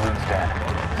next to the balloon stand.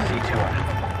 See to him.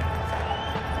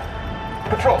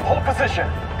 Patrol, hold position.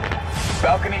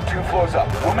 Balcony 2 floors up.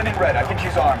 Woman in red, I think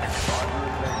she's armed.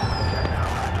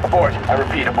 Abort. I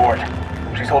repeat, abort.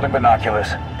 She's holding binoculars.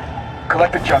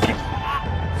 Collect the junkie.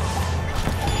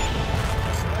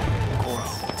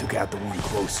 Took out the one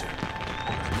closer.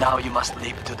 Now you must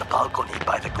leap to the balcony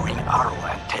by the green arrow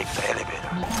and take the elevator.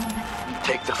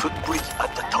 Take the footbridge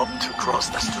at the top to cross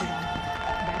the street.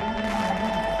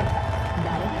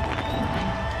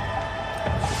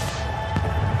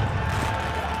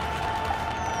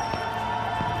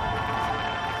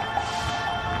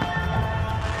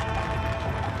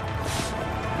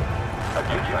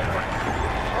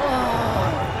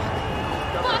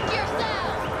 Fuck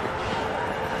yourself!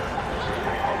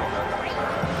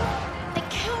 They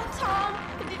killed Tom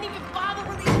and didn't even bother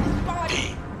releasing his body.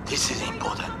 P, this is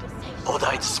important.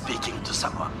 Oda is speaking to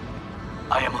someone.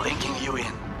 I am linking you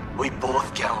in. We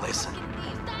both can listen.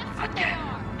 Again,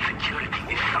 security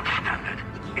is substandard.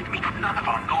 It meets none of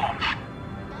our norms.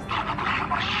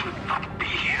 Hanakusama should not be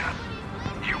here.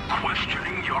 You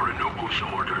questioning Yorinobu's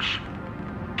orders?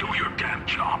 Do your damn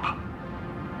job.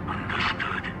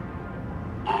 Understood.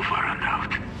 Over and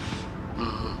out.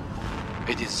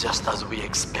 It is just as we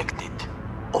expected.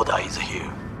 Oda is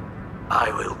here.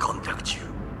 I will contact you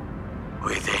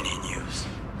with any news.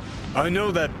 I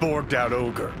know that borged out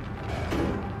ogre.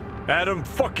 Adam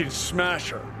fucking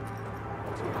Smasher.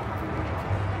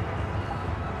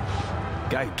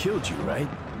 Guy who killed you, right?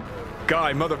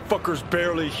 Guy, motherfucker's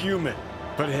barely human.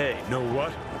 But hey, know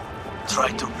what? Try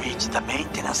to reach the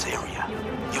maintenance area.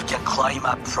 You can climb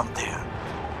up from there.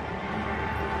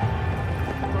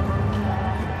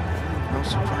 No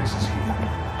surprises here.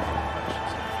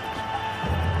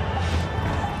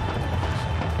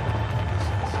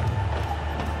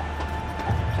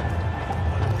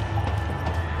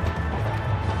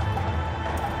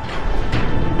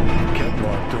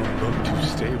 Catwalk don't look too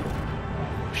stable.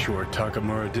 Sure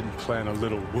Takamura didn't plan a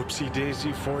little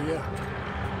whoopsie-daisy for you?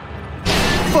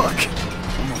 Fuck!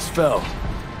 Almost fell.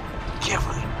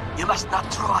 Carefully. You must not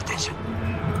draw attention.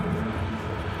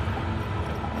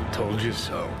 Told you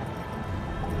so.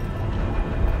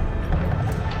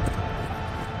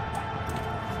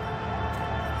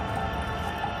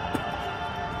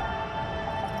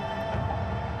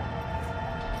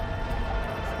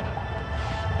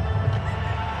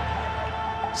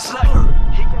 Sniper!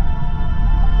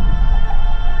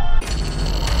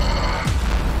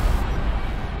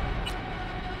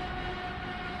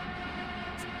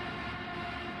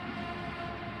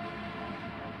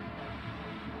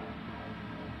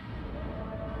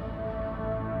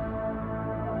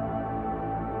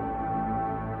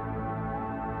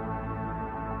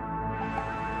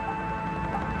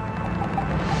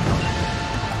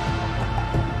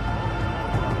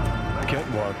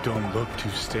 Catwalk don't look too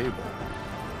stable.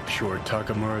 Sure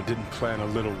Takamura didn't plan a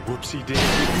little whoopsie-daisy?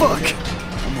 Fuck!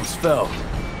 Almost fell.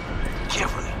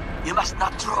 Carefully. You must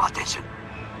not draw attention.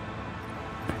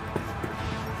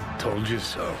 Told you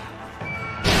so.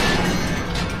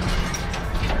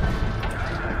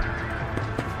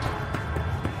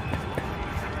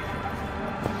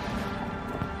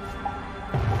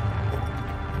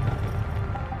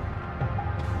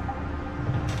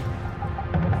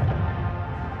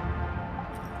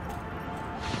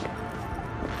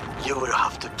 You will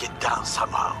have to get down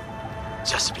somehow.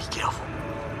 Just be careful.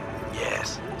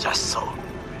 Yes, just so.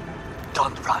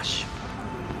 Don't rush.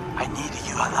 I need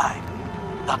you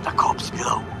alive, not the corpse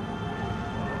below.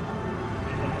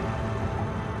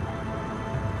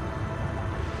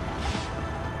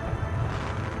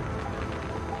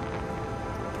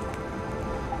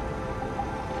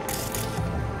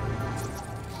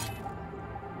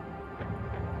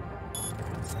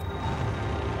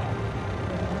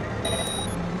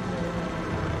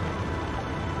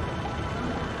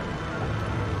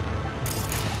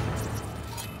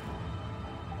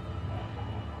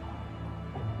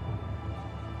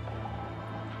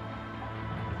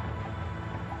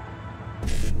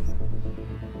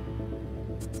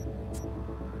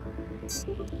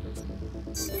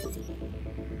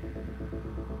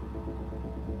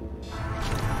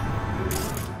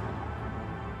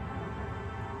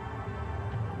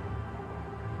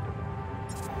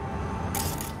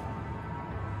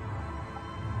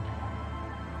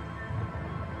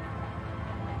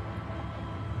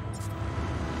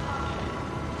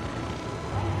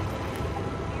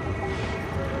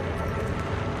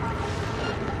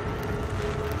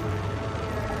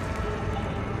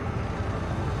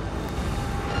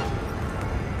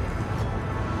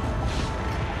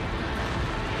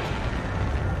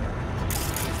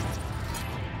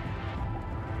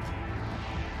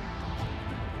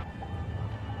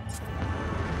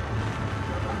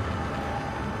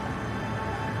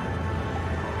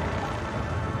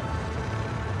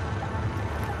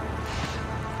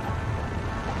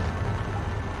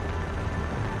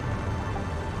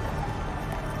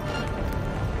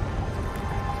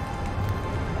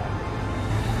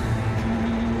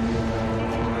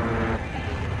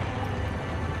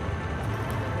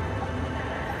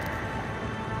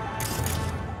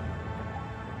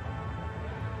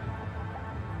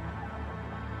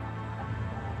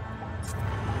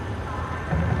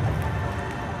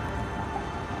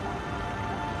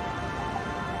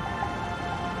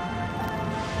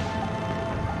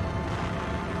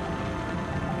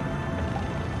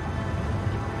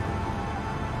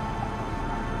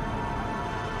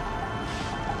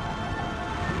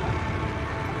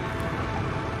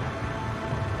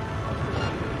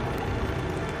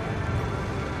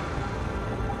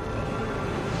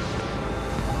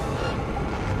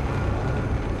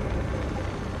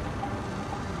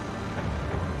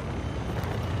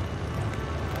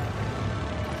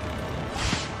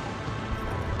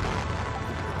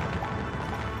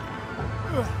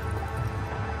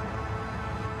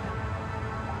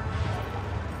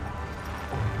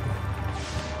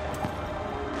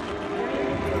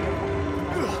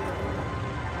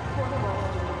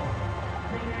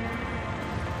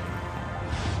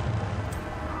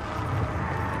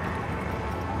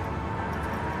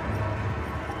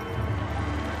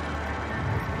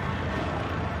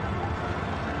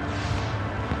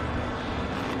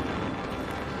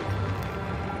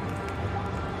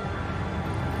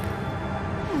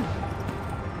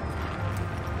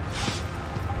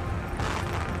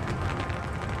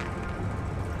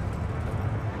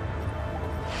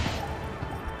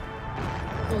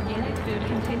 Organic food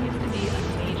continues to be a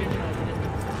major positive.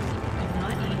 Do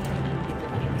not eat and keep it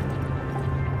clean.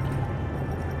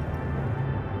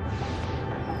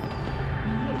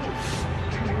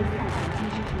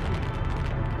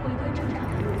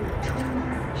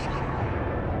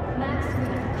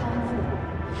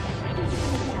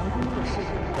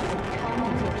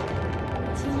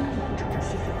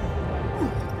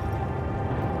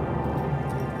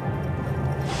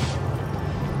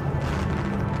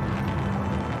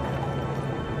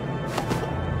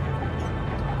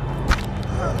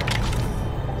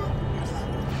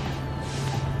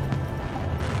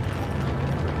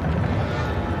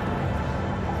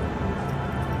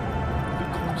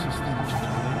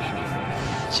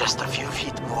 Just a few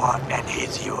feet more and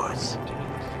it's yours.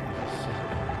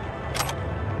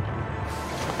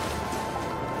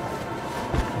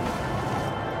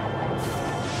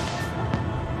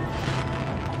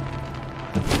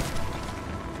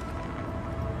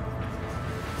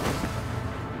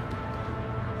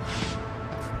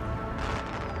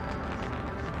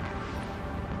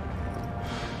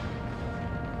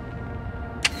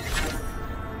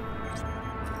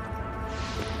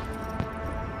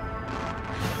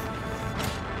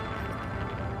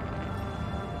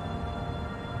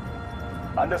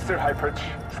 Understood, Hyperch.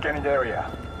 Scanning the area.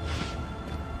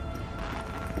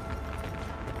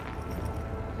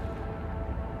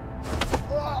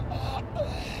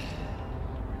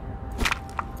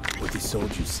 What these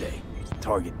soldiers say?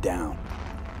 Target down.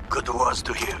 Good words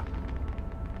to hear.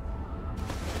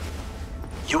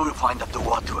 You will find the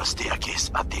door to a staircase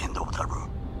at the end of the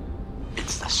room.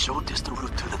 It's the shortest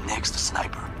route to the next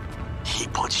sniper. He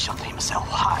positioned himself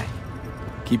high.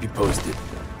 Keep you posted.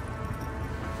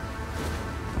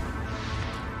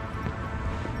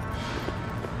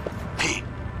 P,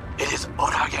 it is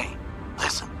Ora again.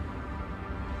 Listen.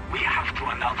 We have to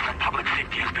announce that public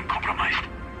safety has been compromised.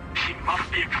 She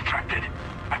must be extracted.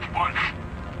 At once.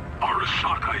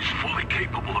 Arasaka is fully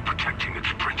capable of protecting its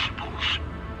principles.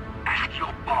 Ask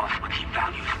your boss what he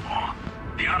values more.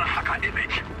 The Arasaka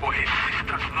image or his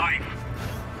sister's life.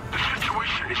 The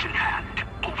situation is in hand.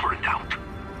 Over and out.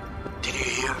 Did you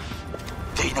hear?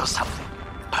 They know something.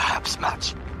 Perhaps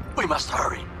much. We must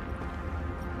hurry.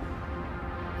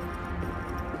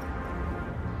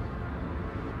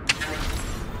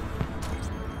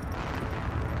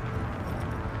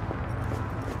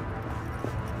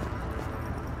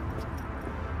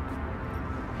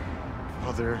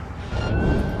 Mother.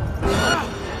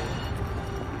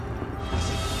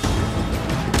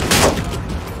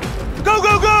 Go,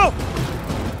 go, go!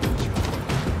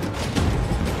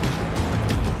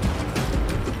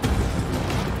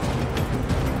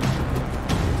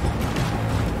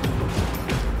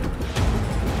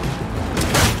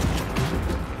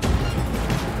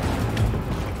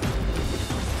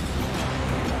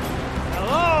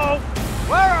 Hello?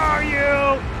 Where are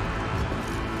you?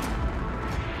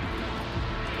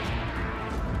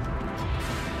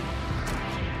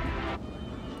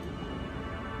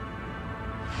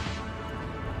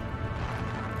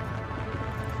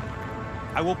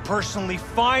 I will personally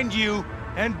find you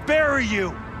and bury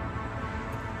you!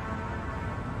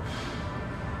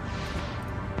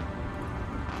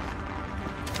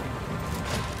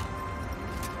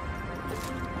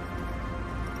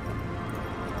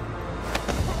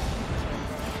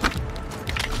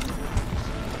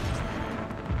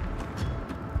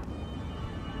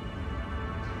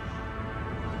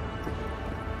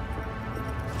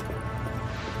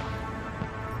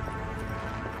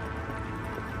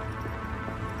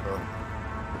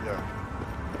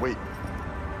 Wait.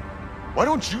 Why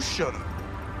don't you shut up?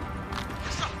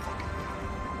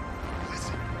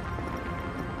 Listen.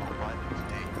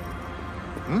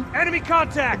 Enemy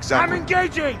contact! Exactly. I'm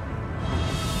engaging!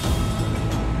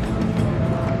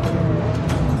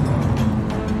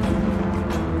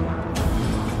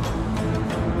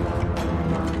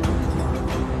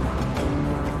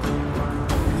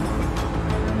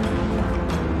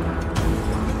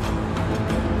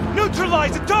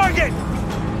 Neutralize the target!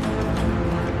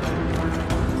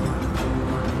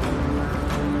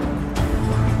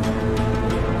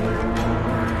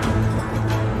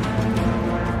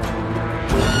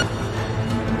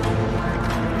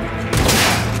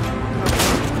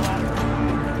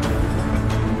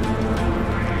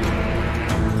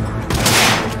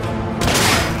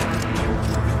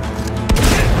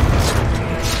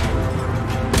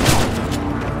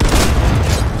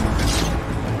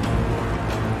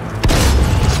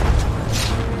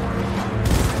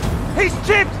 He's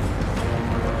chipped!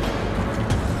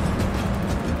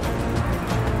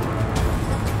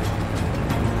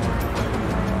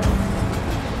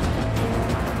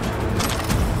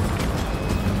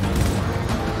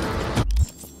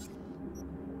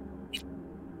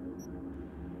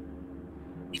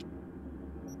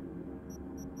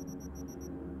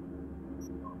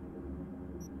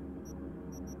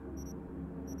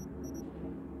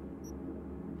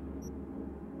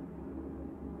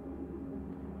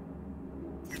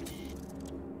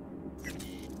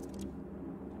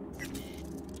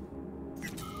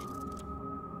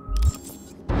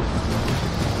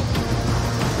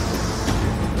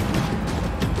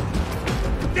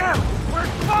 Damn! We're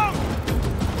exposed!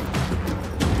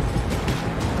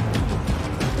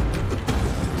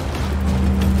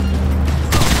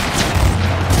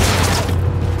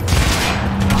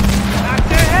 Knock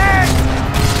their head!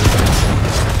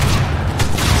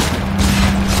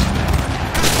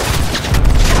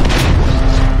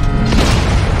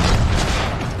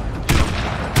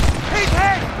 He's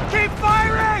hit! Keep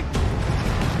firing!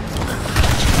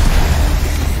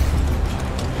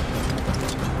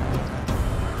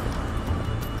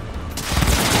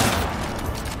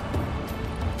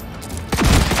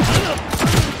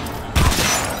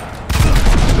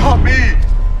 Not me!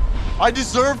 I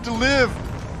deserve to live!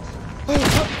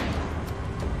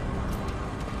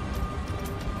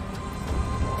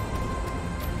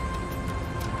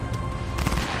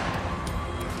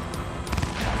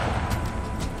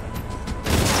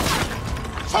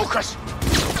 Focus!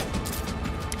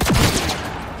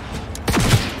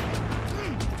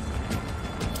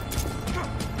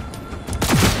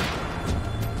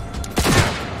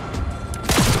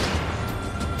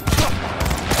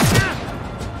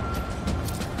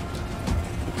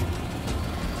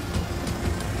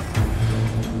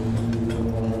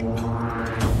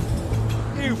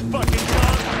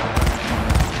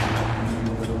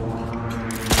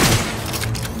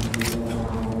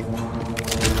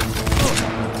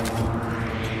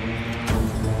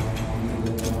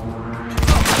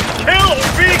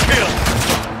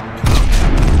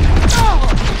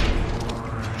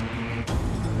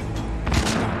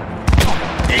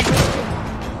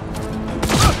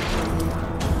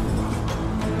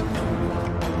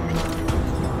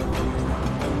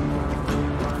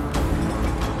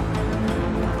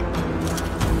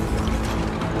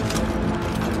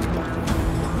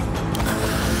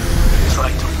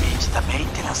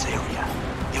 this area.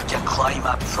 You can climb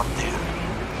up from there.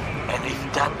 And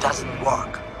if that doesn't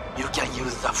work, you can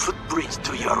use the footbridge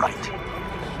to your right.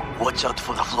 Watch out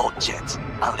for the float jets,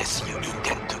 unless you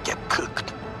intend to get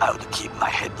cooked. I would keep my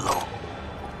head low.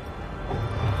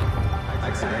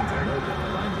 Accidental murder in the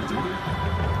line of duty.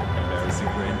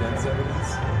 Embarrassing brain dance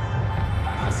evidence.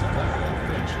 A supplier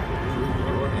adventure will prove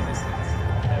your innocence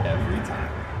every time.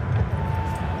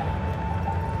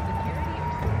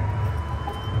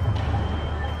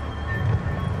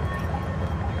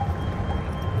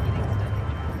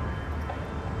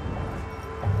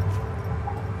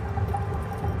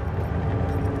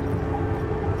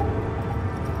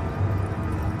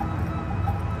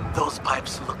 Those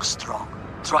pipes look strong.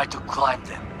 Try to climb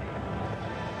them.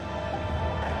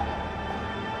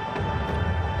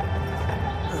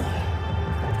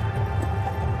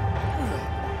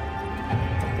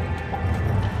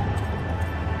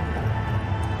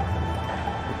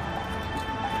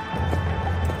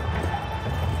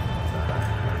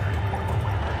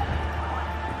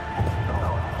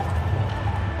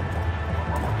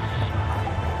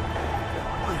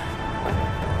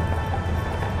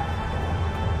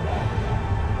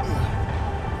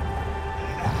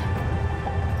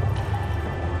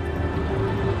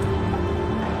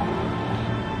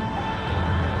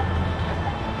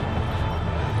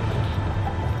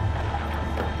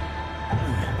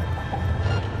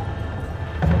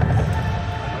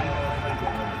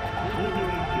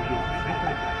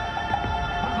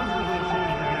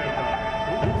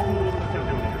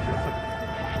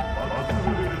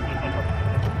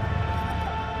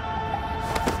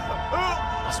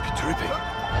 Must be dripping.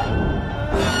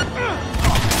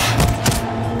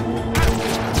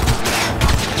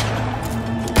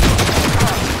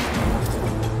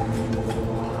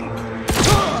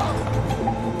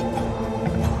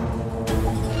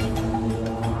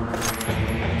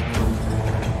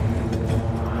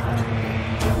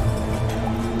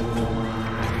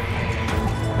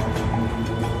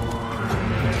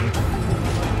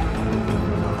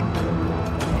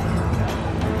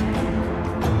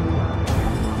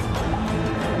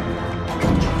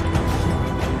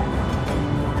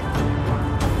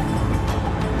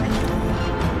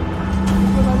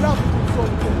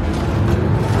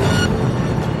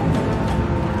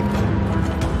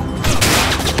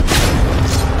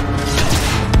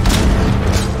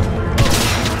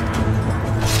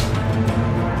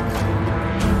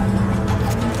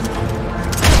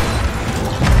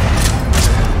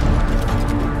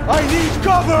 I need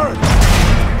cover!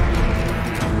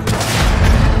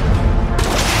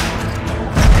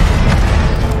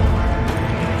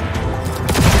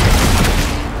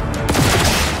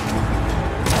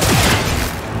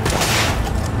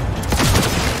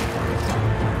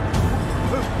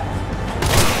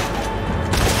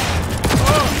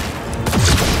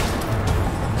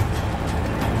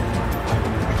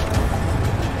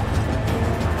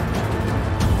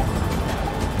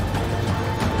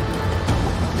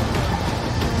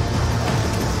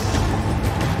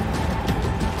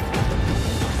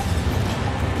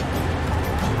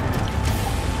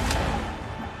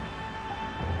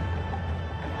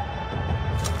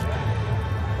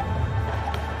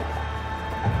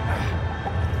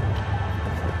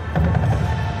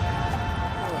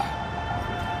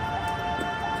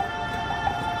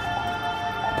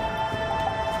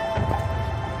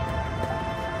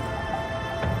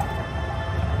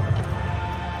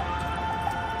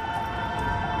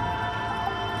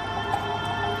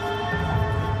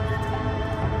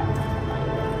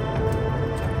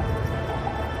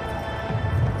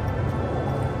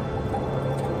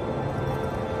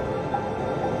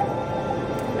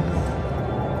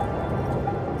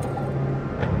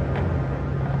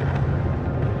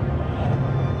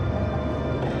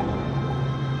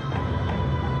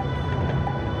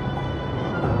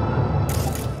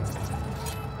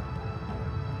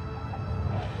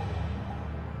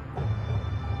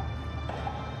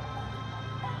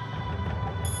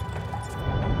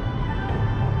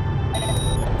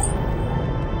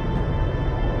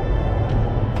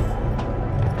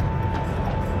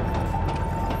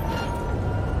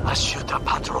 A shooter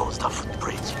patrols the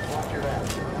footbridge.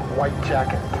 White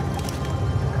jacket.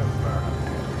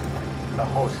 Confirmed. A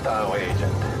hostile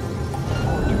agent.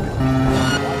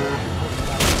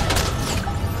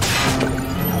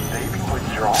 They be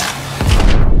withdrawn.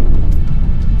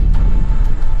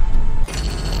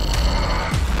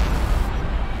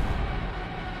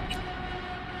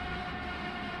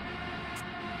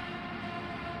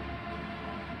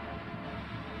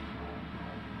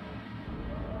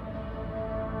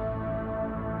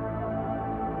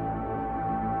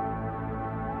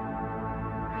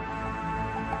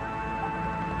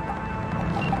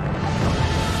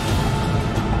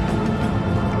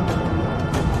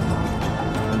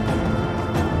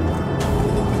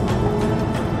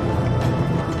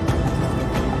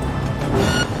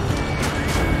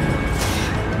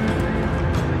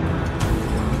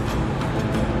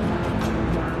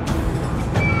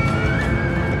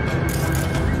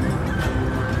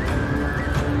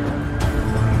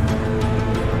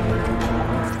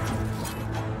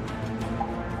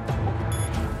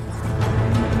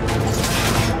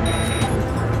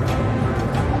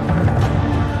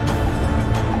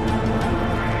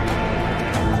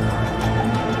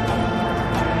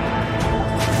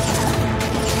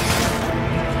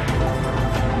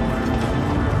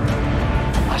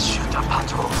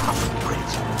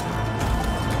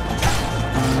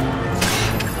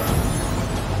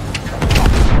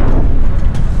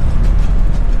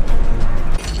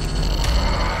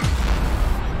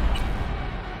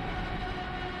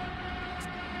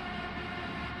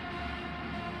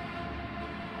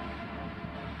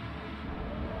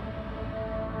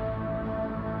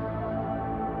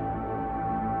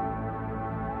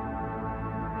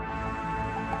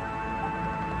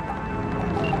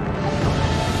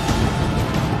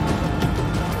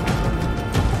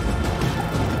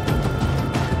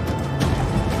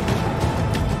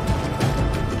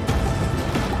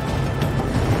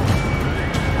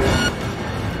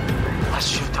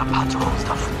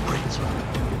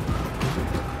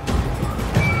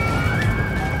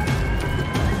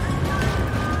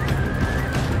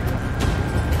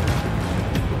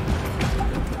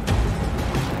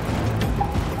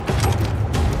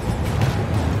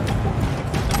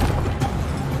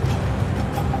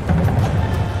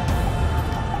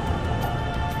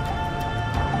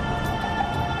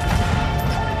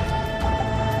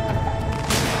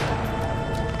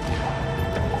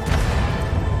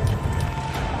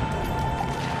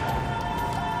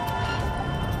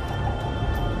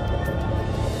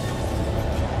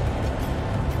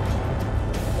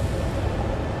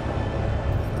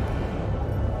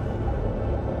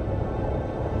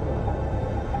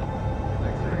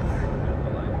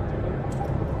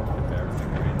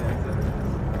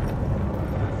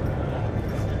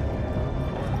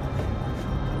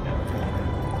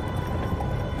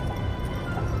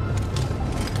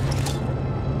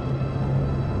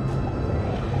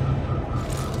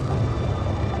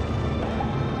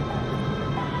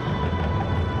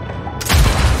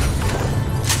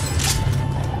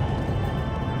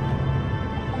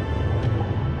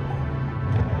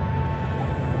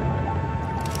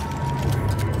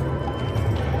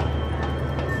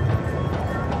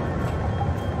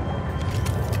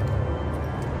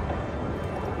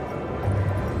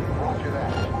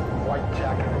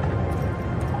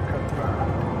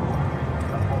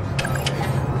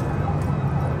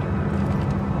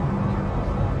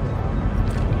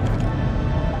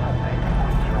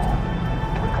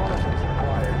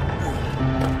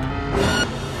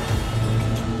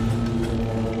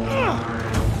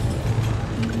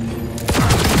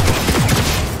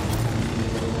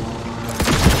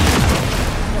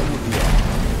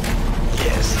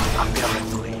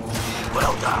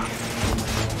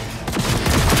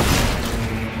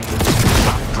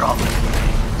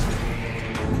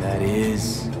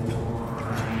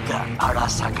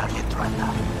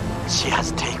 Amanda. She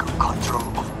has taken control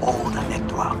of all the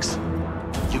networks.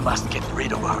 You must get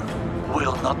rid of her.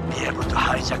 We'll not be able to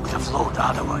hijack the float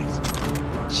otherwise.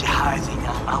 She hides in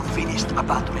an unfinished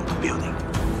apartment building,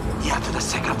 near to the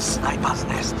second sniper's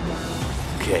nest.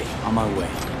 Okay, on my way.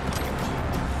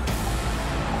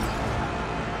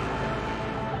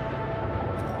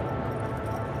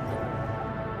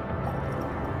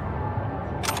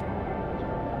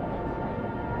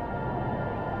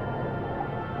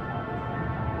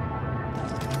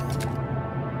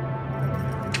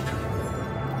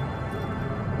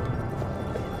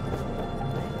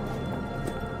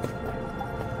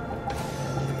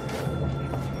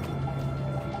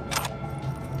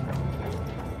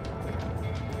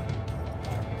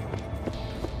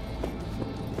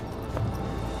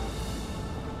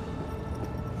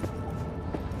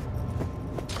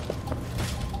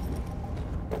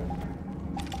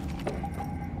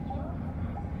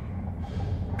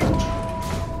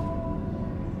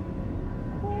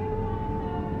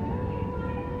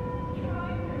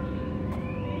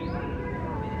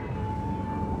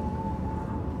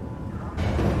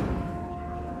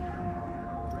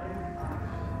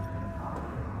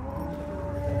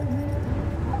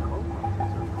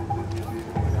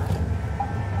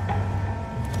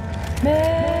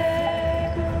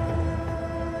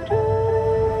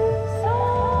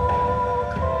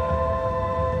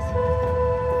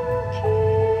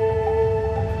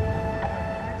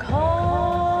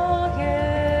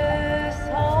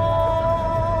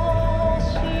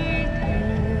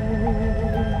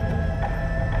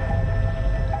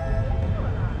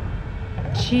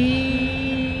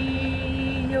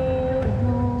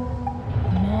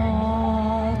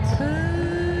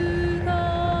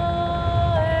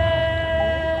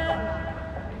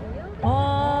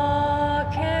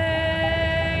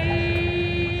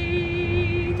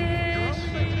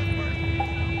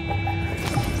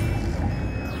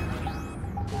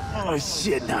 Oh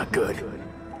shit, not good.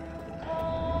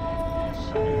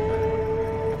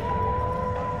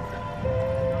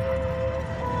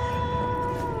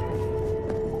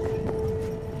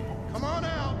 Come on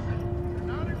out. You're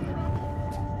not in trouble.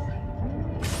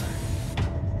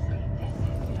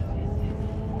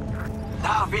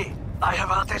 Now, V, I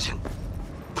have our attention.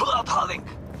 Pull out our link.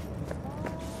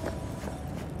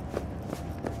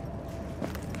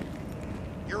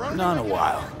 Not in a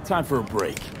while. Time for a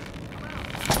break.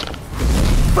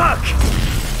 Fuck!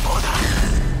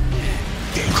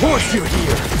 Of course you're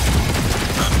here!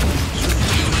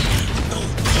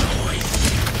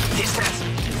 Distance!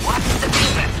 What's the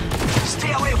distance?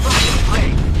 Stay away from the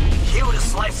plane. He will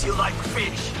slice you like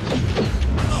fish.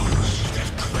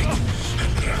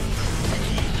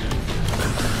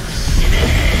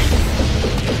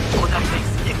 Oda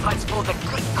thinks he fights for the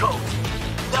good cause.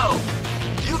 No!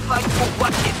 You fight for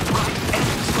what is right and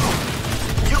true.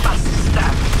 You must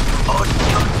stand on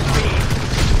your feet.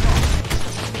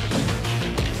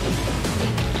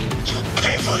 You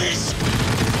pay for this!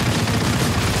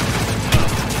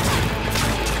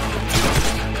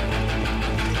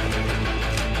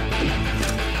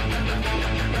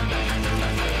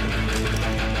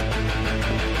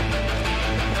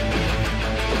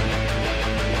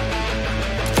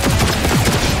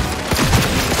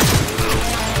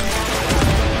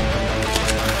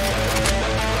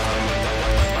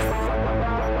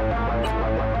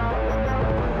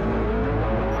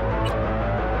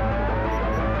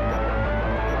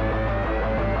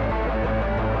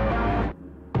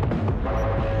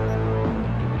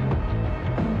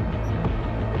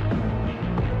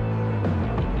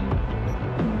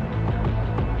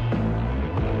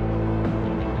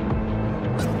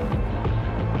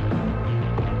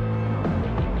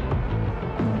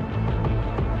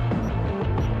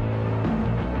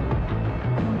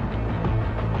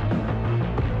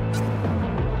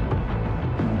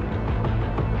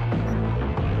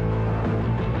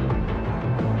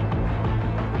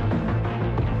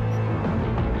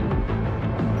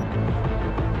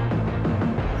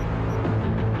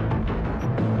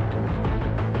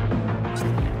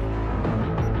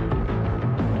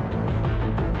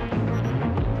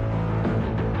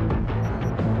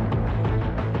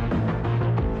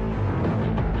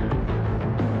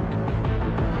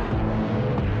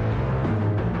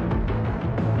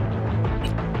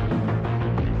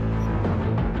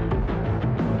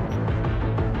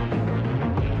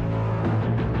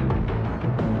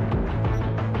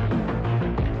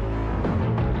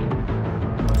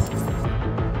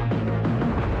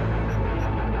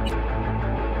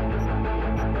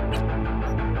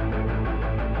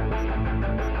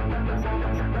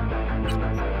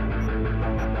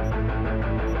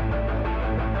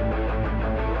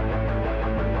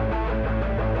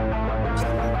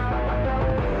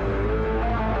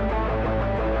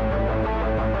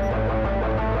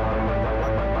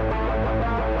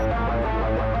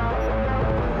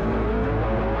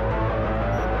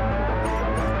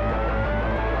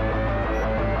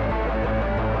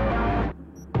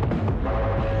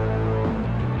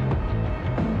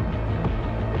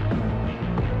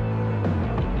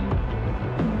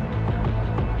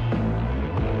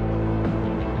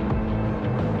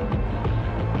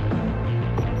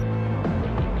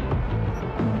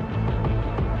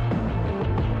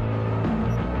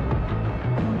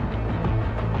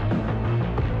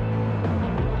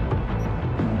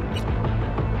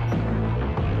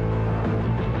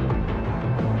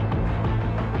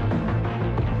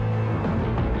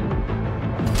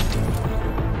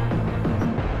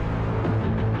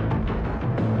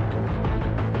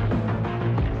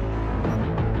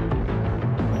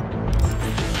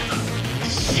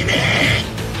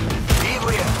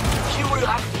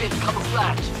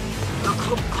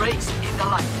 put brakes in the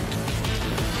light.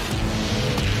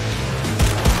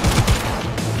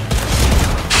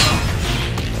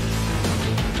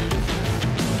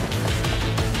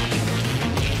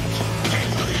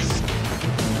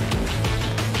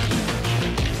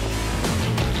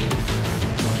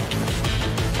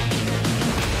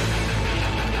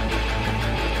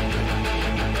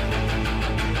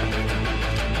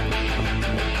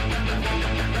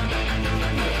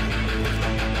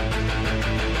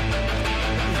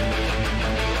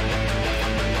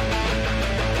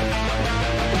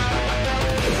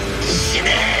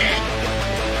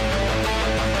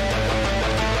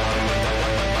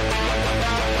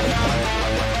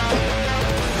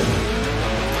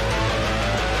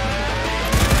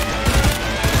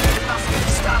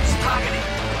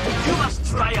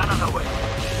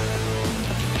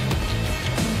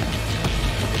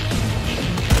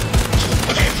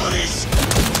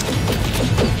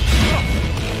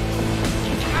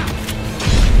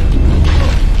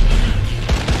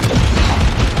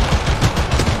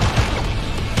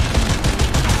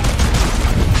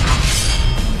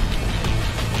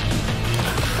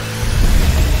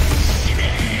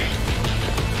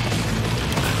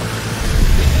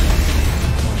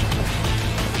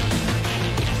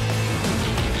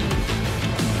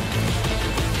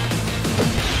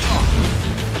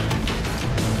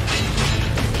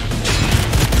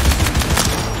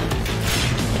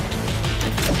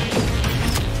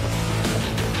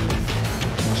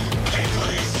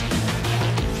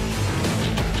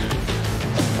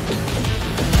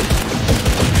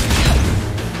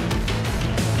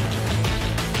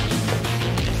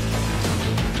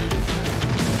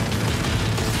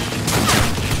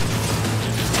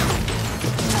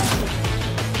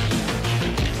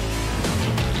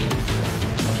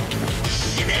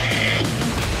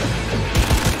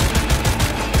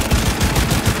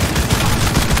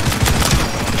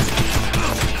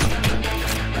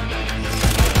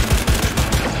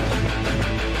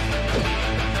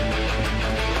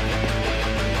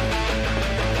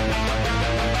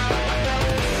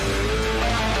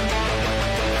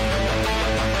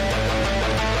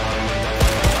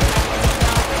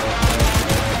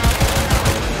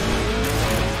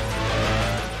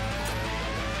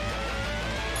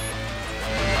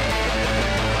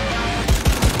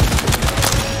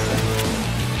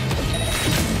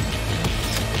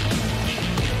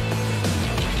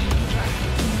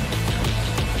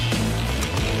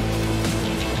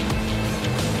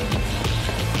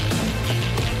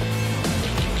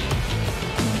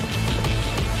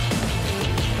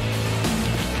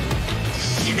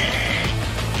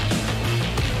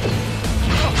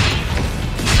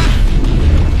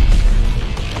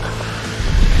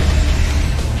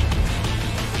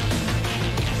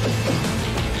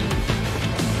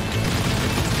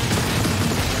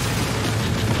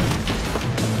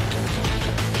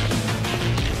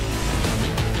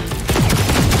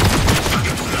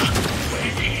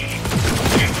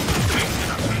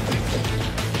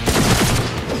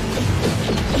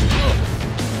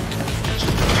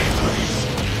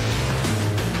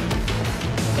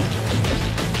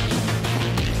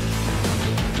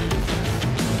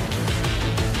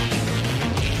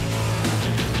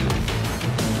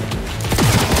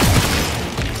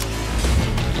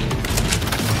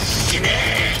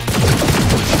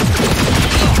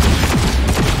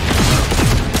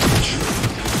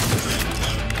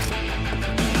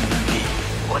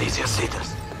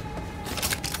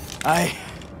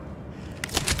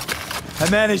 I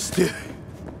managed to...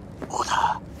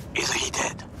 Oda, is he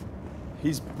dead?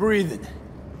 He's breathing.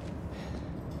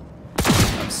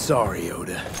 I'm sorry,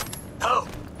 Oda. No.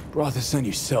 Brought this on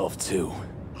yourself, too.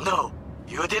 No,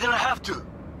 you didn't have to.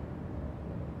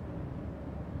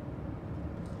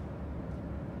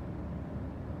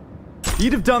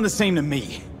 You'd have done the same to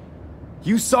me.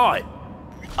 You saw it.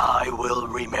 I will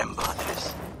remember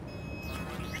this.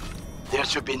 There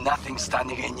should be nothing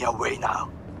standing in your way now.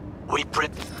 We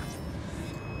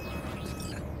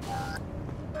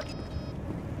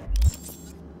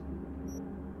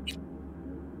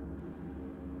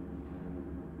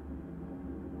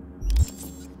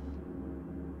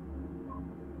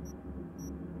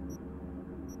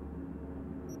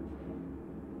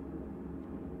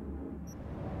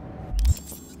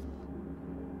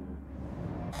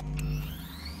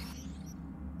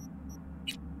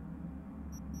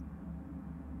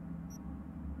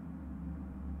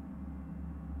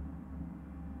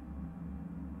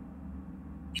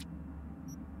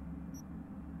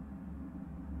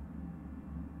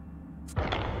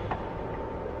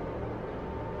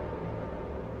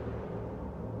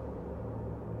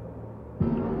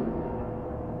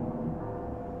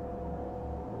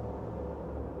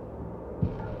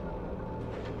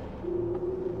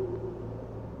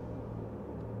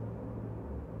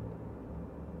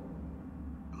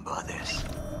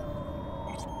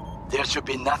should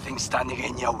be nothing standing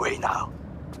in your way now.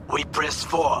 We press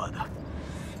forward.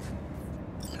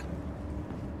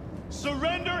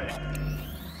 Surrender!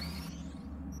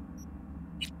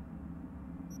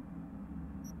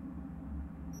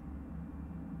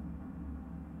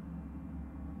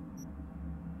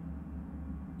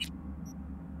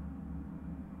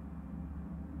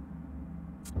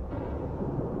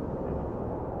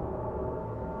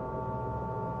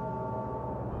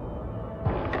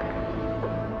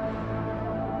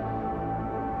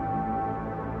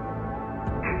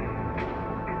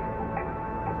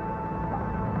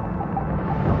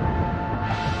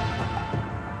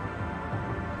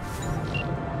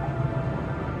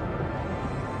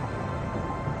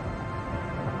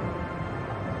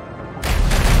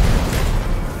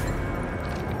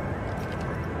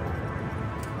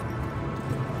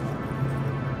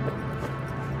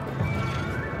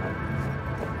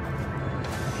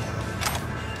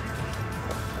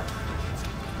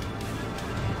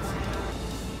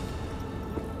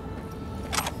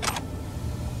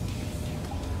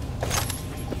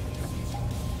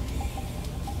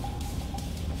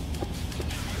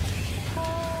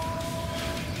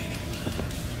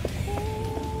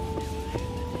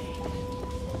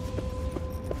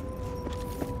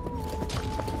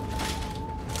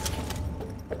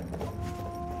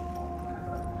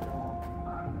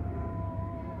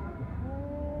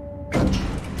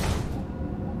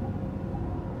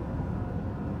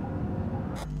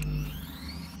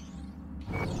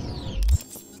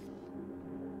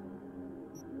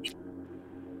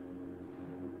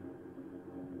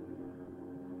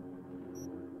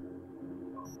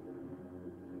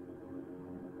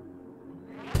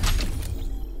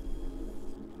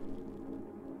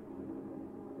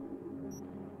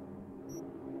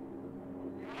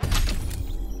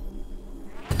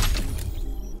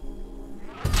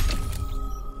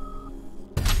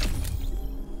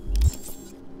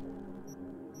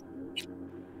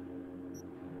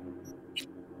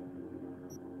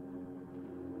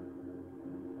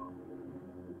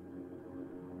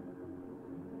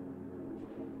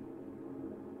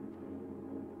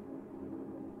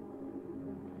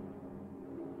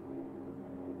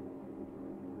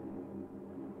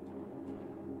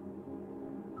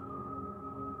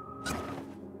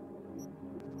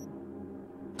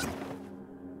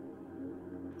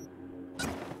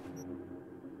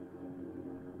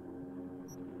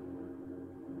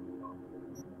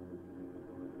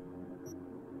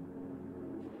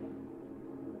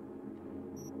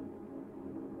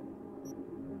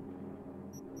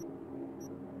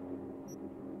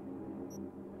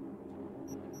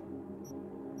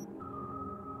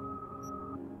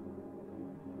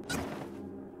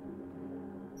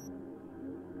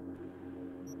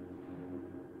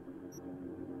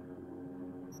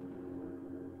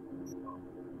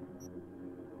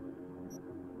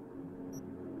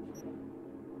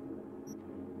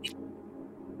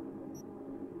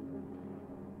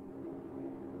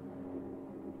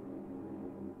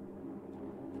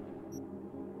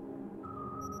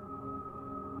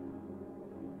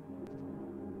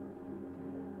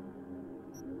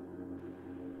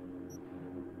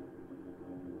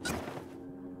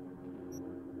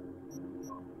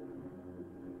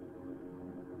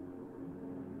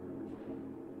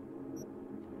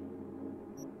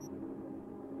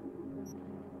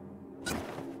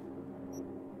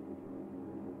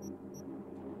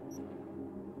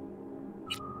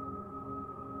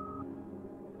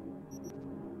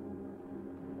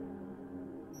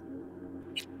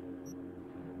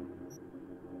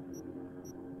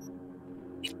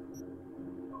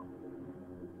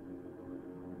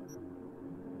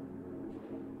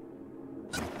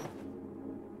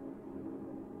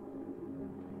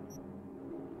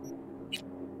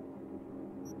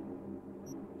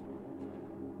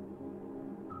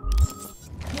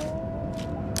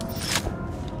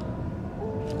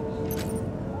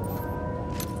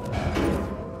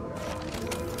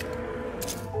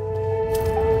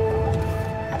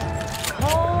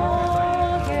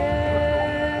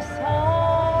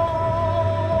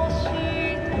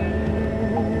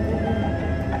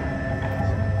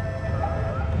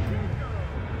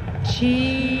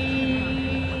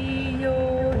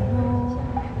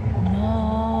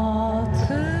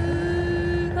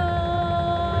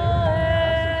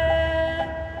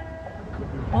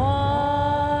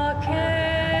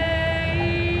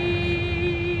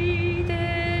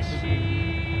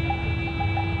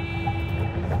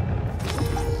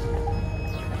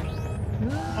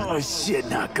 Oh shit,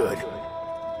 not good.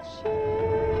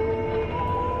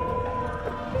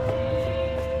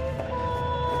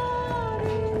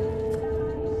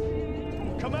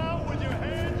 Come out with your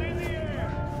hands in the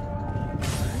air!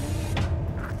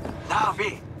 Now,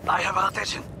 V, I have our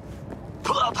attention.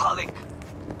 Pull out our link.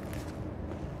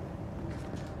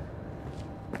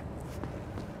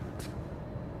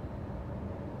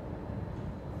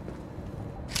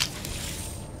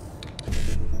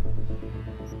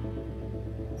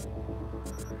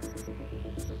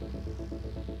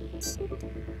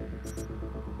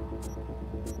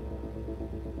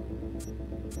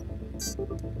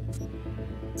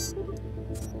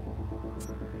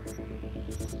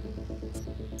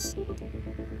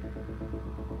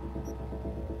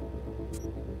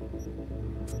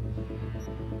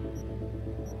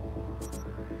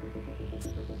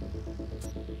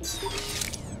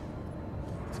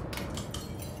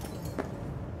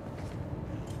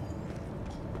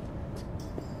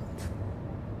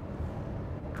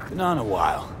 Been on a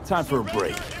while. Time for a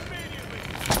break.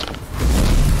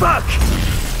 Fuck!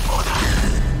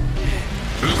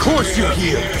 Of course you're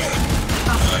here!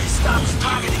 Stop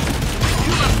targeting!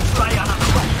 You must try on a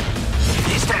clock!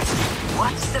 Distance!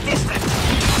 What's the distance?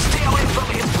 Stay away from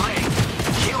his brain!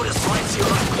 He will slice you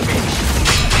like fish!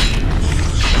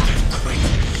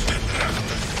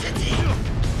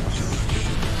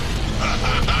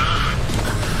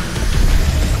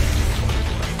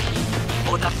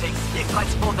 Oda thinks he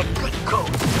fights for the good cause.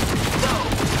 No!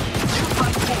 You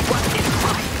fight for what is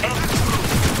right and true!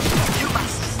 You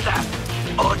must stand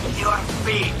on your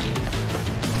feet!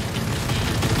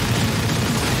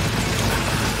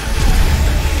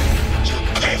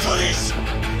 Pay for this!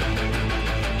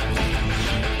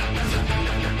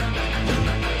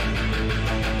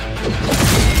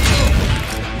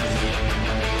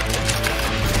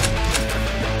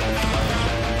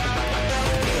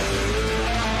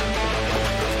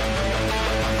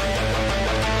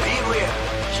 Beware!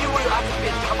 He will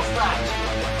activate camouflage.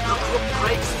 The group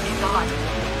breaks in the light.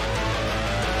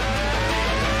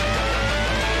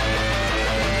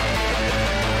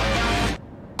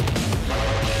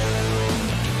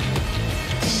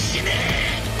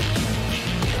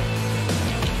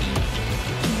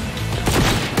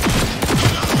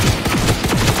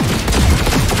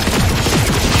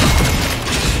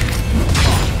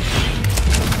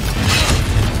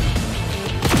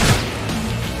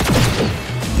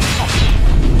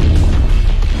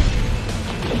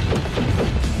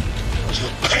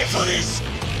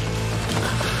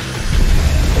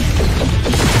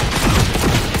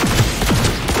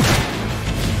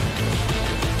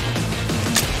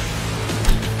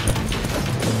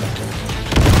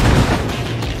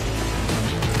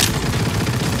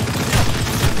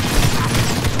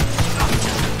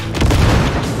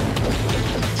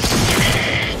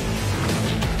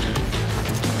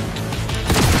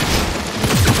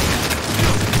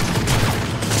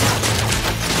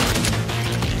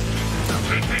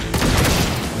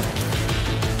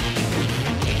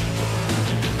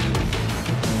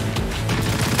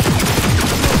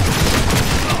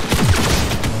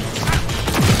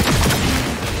 Pay for this!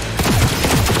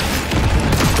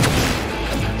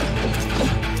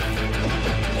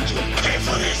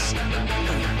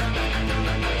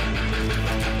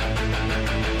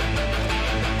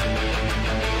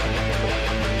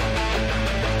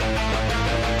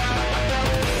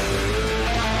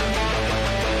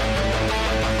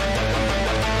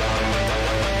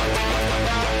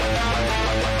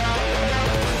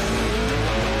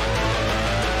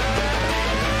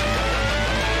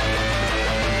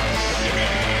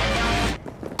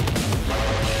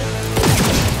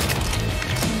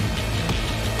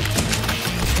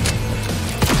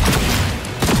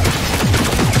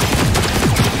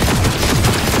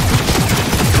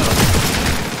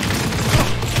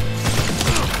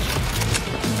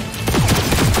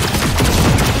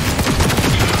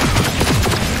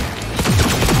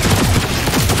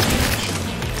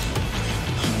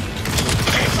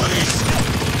 Pay for this!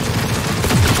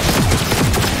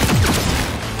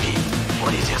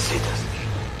 What is your status?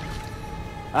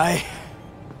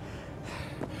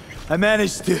 I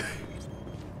managed to...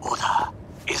 Oda,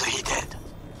 is he dead?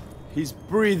 He's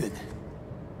breathing.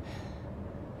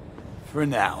 For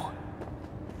now.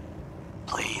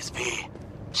 Please, V,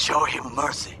 show him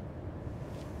mercy.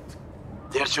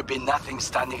 There should be nothing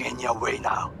standing in your way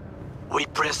now. We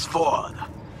press forward.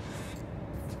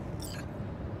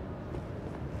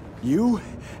 You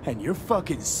and your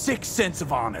fucking sick sense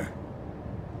of honor.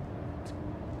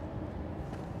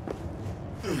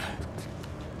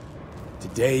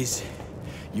 Today's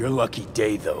your lucky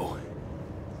day, though.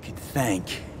 You can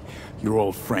thank your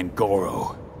old friend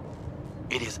Goro.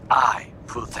 It is I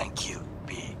who thank you,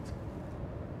 B.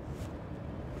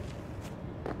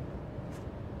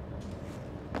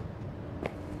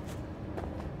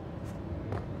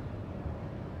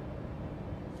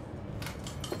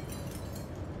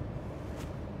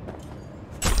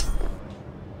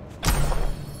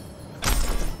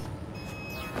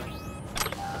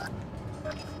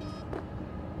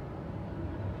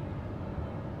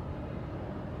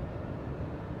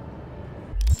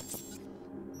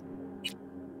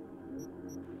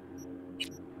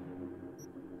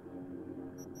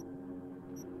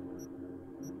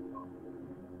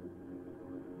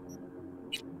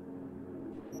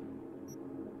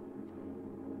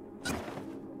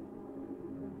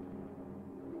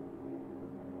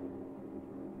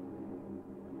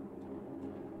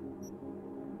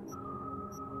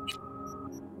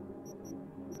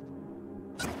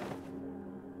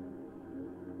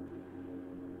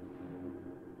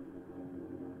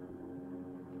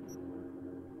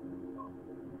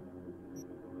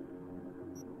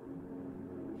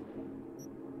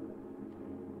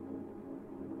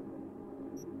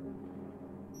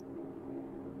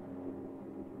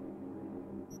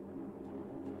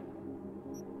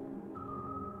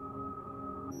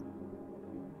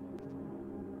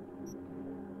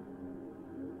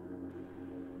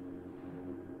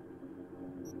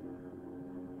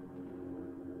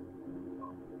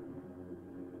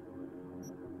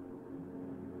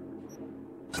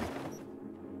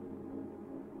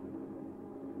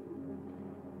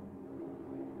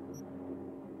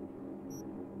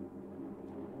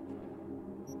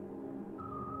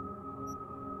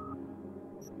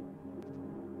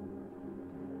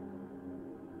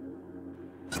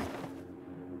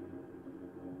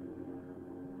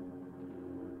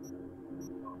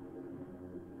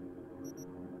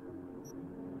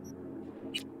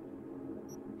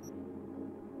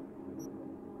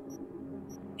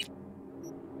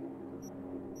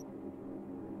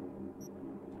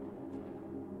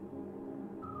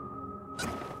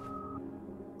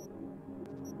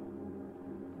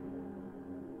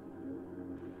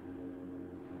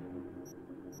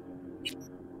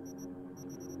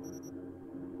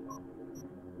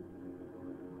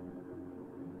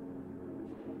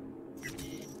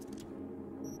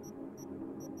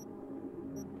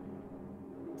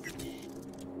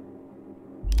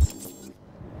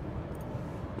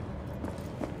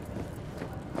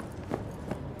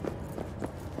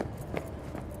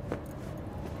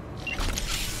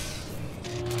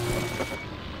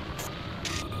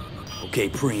 Okay,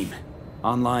 Preem.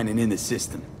 Online and in the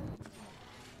system.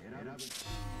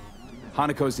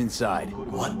 Hanako's inside.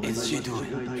 What is she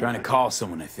doing? Trying to call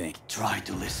someone, I think. Try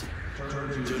to listen.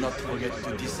 Do not forget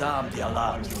to disarm the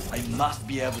alarms. I must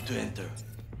be able to enter.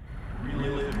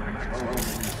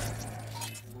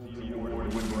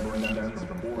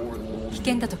 危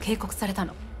険だと警告された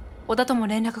の。小田とも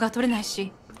連絡が取れない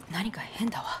し、何か変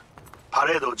だわ。パ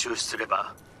レードを中止すれ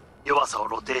ば弱さを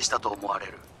露呈したと思われ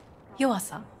る。弱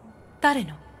さ？誰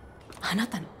の？あな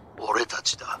たの。俺た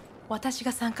ちだ。私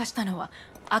が参加したのは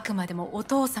あくまでもお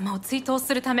父様を追悼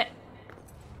するため。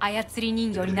操り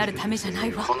人形になるためじゃな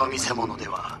いわ。この見せ物で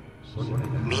は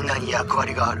みんなに役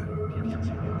割がある。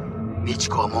美智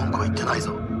子は文句を言ってない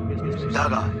ぞ。だ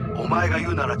がお前が言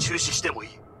うなら中止してもいい。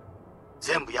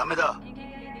全部やめだ。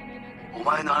お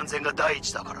前の安全が第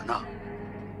一だからな。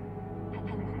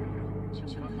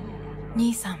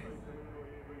兄さん、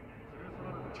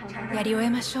やり終え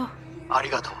ましょう。あり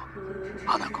がとう、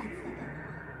花子。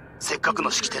せっかく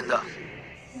の式典だ。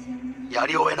や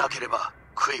り終えなければ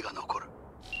悔いが残る。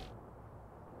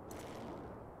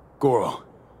Goro,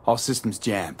 all systems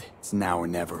jammed. It's now or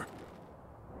never.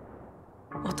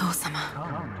 お父様。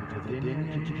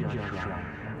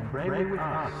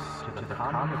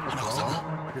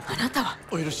あなたは。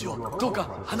お許しを。どうか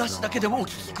話だけでもお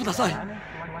聞きください。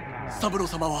三郎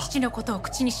様は父のことを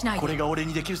口にしないで。これが俺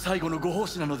にできる最後のご奉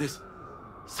仕なのです。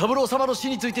三郎様の死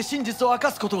について真実を明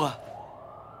かすことが。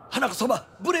花子様、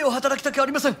無礼を働きたくあ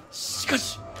りません。しか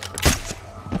し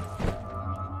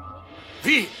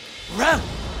V! Run!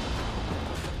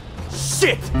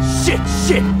 Shit!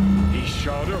 He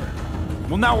shot her.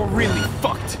 Well, now we're really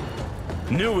fucked.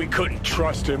 Knew we couldn't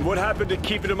trust him. What happened to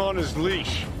keeping him on his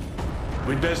leash?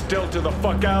 We'd best delta the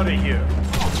fuck out of here.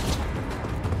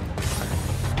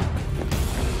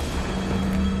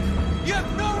 You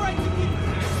have no right to keep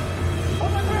this! Oh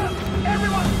my God!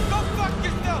 Everyone, go fuck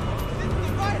yourself! This is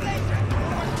a violation!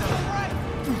 We're still right!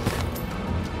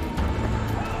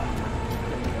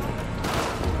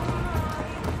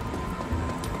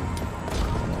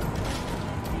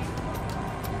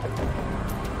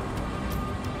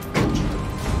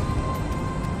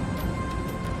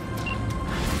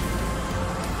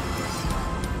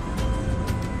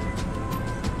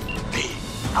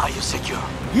 Are you secure?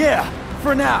 Yeah,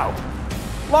 for now.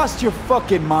 Lost your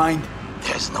fucking mind?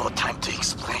 There's no time to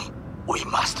explain. We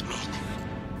must meet.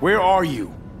 Where are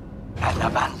you? An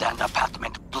abandoned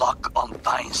apartment block on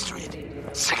Vine Street.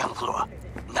 Second floor.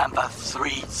 Number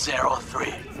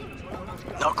 303.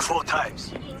 Knock 4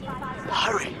 times.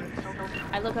 Hurry.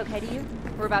 I look okay to you?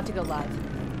 We're about to go live.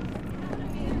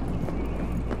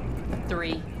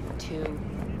 3, 2,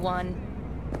 1.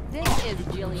 This is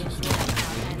Jillian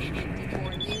and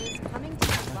 54 News coming to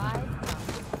you live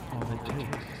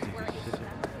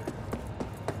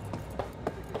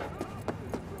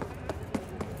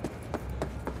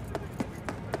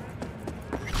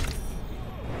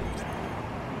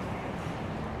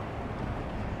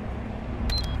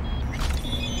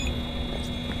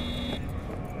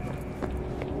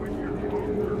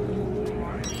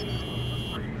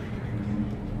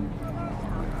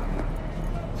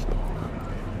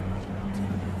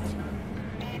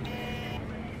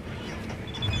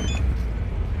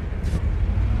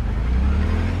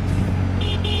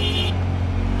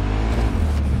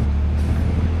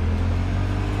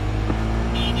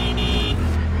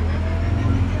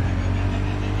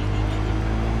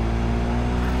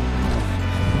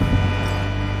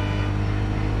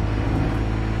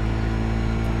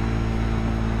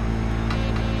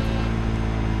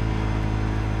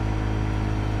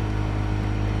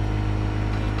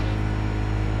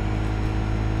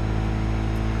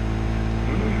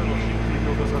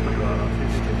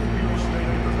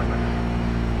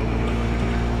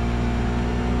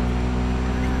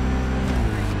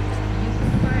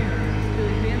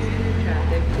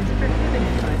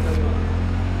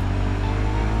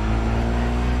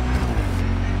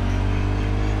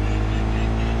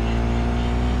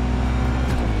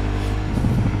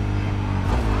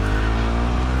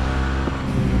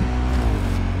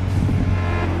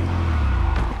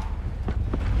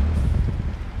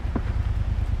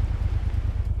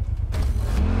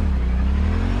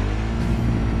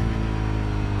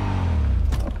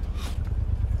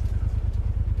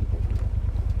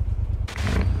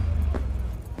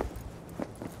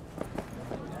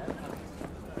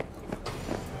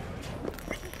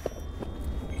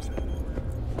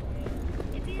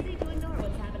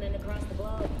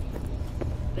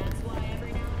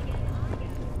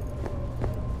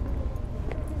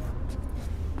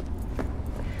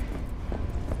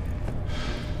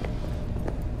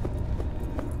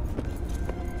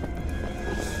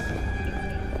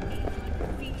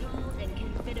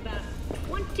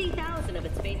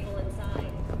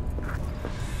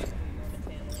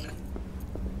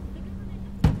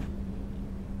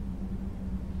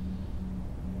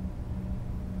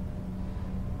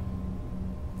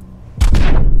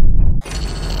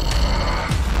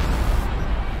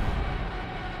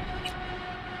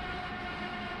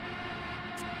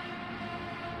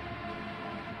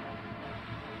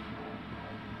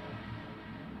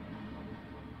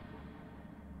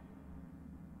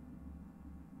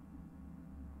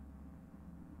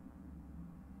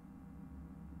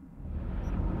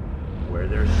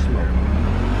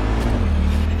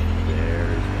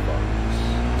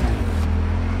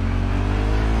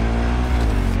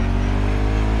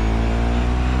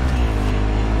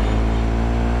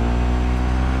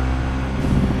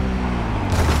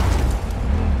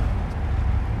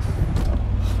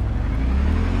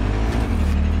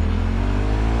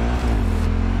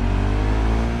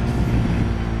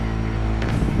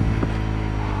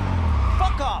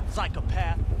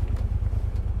psychopath.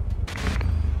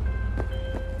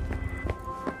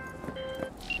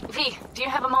 V, do you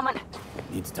have a moment?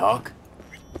 Need to talk?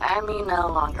 I mean a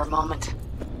longer moment.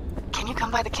 Can you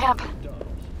come by the camp?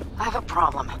 I have a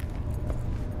problem.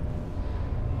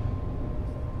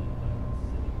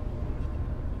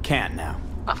 Can't now.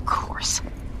 Of course.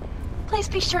 Please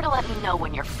be sure to let me know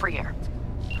when you're freer.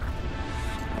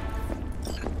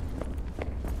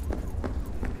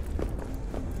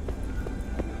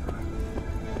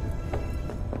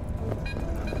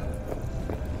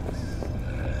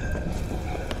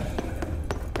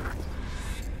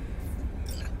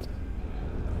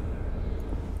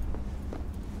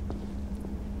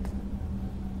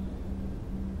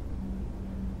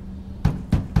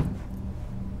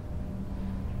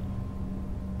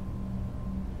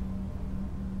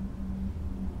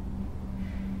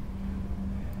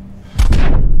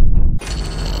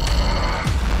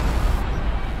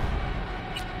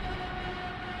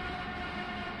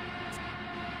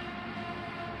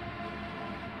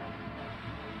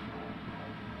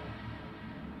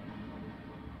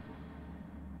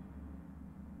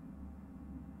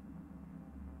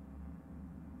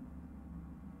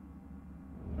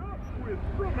 With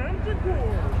Romanticor!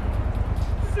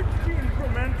 16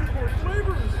 Romanticor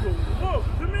flavors you'll love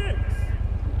to mix!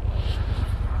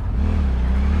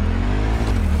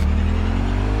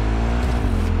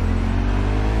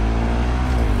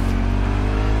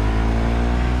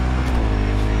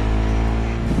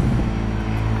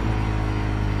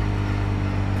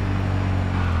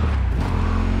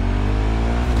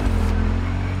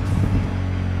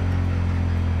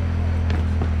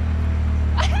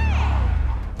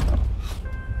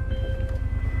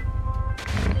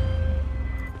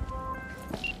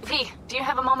 Do you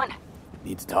have a moment?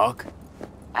 Need to talk?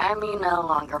 I mean a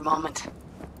longer moment.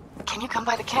 Can you come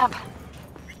by the camp?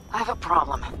 I have a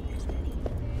problem.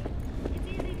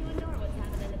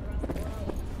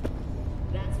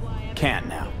 Can't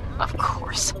now. Of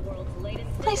course.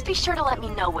 Please be sure to let me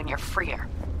know when you're freer.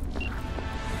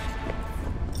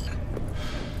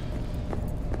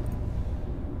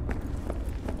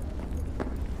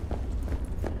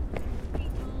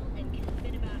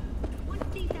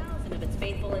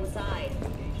 Faithful inside,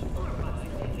 or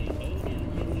approximately 80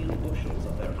 million bushels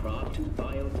of their crop to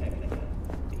Biotechnica.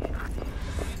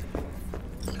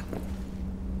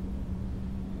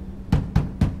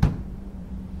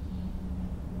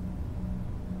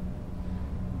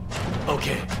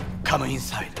 Okay, come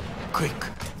inside, quick.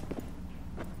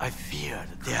 I feared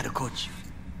they had caught you.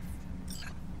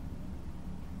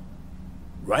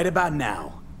 Right about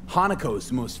now, Hanako is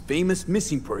the most famous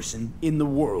missing person in the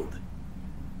world.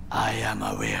 I am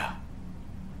aware.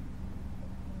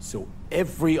 So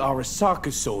every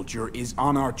Arasaka soldier is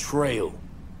on our trail.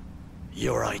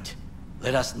 You're right.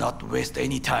 Let us not waste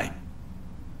any time.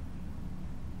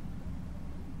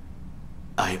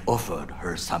 I offered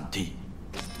her some tea.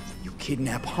 You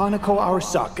kidnap Hanako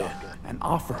Arasaka and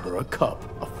offer her a cup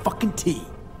of fucking tea.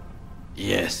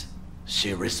 Yes,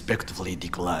 she respectfully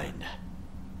declined.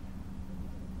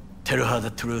 Tell her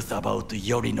the truth about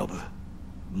Yorinobu.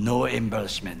 No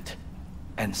embellishment,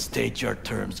 and state your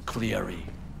terms clearly.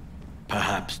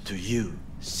 Perhaps to you,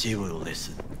 she will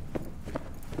listen.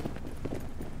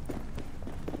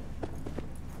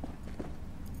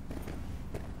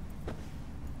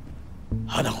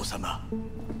 Hanako-sama,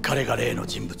 彼が例の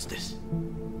人物です。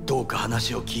どうか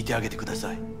話を聞いてあげてくだ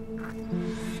さい。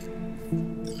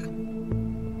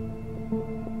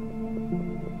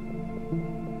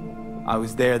I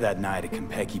was there that night at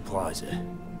Konpeki Plaza.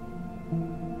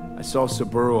 I saw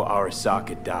Saburo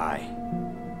Arasaka die.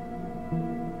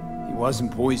 He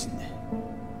wasn't poisoned.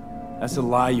 That's a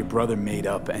lie your brother made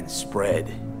up and spread.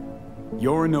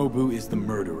 Yorinobu is the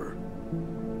murderer.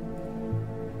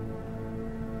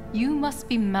 You must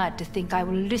be mad to think I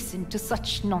will listen to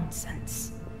such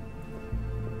nonsense.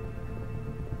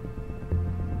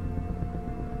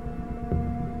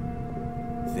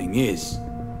 Thing is,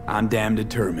 I'm damn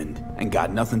determined and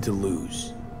got nothing to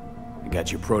lose. I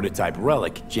got your prototype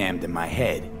relic jammed in my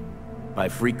head. By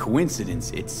freak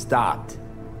coincidence, it stopped.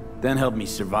 Then helped me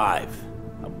survive.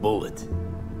 A bullet.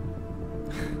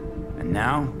 And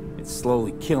now, it's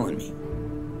slowly killing me.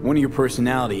 One of your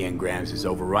personality engrams is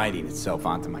overriding itself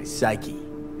onto my psyche.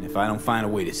 And if I don't find a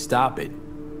way to stop it,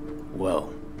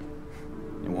 well,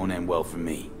 it won't end well for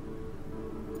me.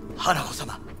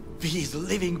 Hanako-sama, he is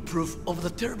living proof of the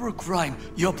terrible crime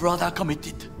your brother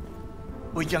committed.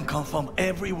 We can confirm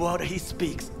every word he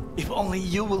speaks, if only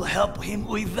you will help him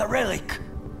with the relic.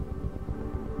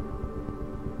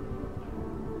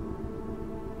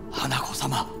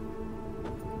 Hanako-sama.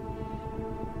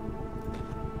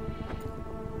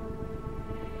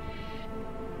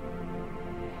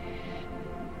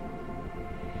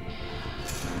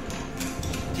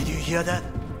 hear that?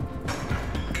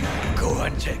 Go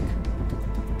and check.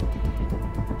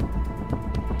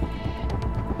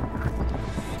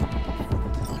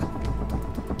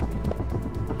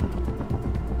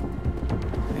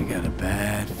 I got a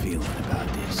bad feeling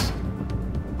about this.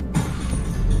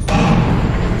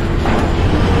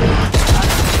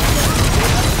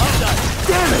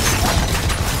 Damn it!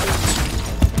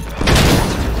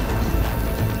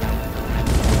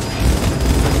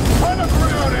 On the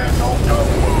ground, asshole! Don't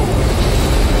move!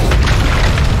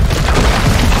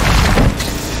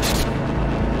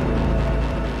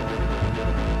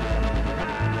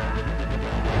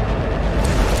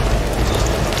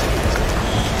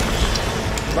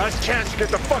 Last chance to get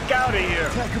the fuck out of here!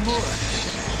 Nakamura.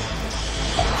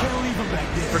 Can't leave him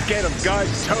back there. Forget him,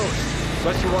 guy's toast.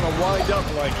 Unless you want to wind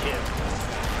up like him.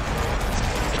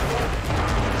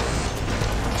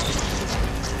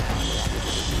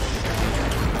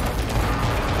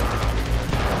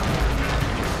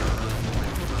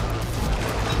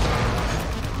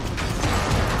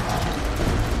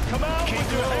 Come out! Keep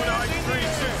going,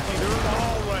 I-360. They're in the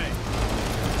hallway.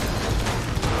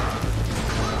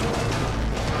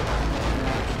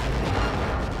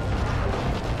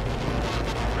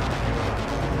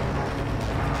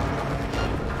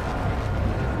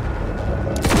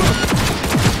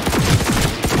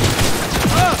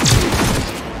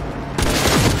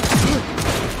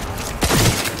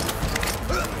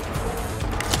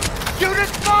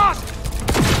 Unit lost!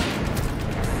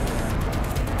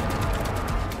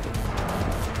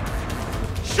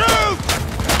 Shoot!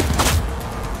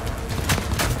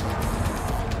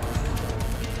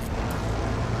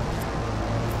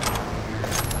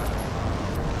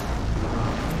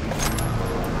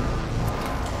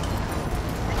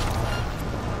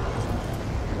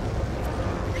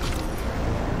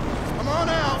 Come on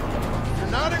out. You're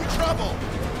not in trouble.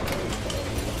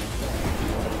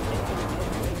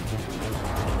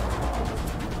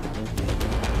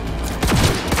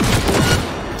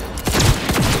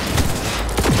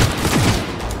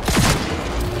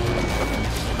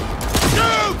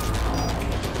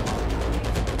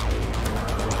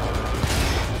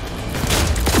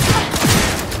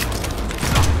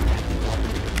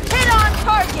 Hit on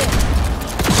target!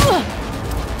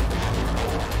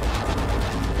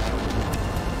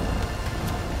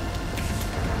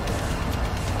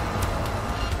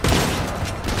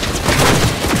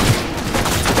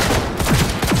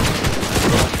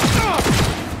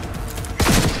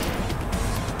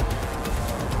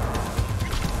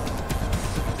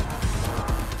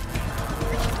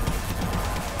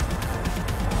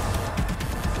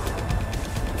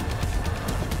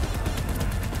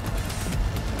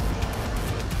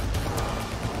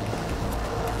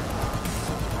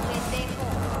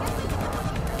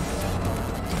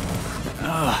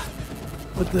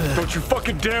 What the? Don't you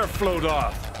fucking dare float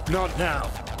off. Not now.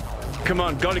 Come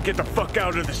on, gotta get the fuck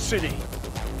out of the city.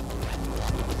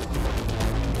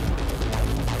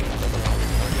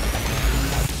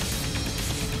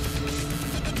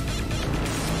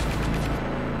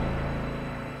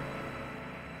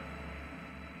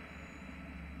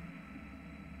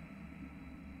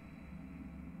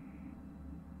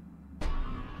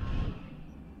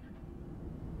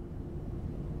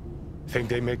 Think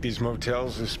they make these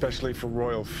motels especially for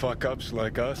royal fuck-ups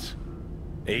like us?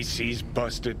 AC's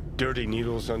busted, dirty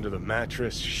needles under the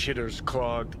mattress, shitters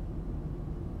clogged.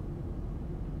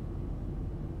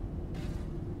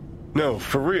 No,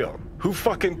 for real. Who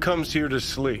fucking comes here to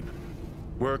sleep?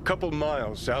 We're a couple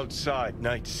miles outside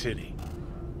Night City.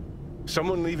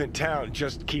 Someone leaving town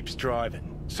just keeps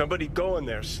driving. Somebody going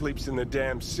there sleeps in the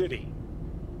damn city.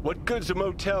 What good's a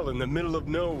motel in the middle of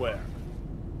nowhere?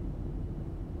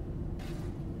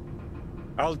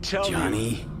 I'll tell you.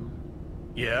 Johnny?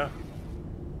 Yeah?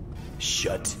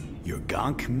 Shut your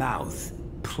gonk mouth,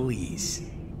 please.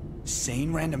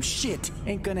 Saying random shit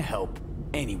ain't gonna help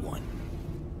anyone.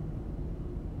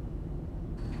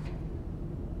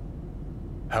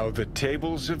 How the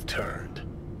tables have turned.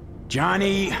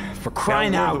 Johnny, for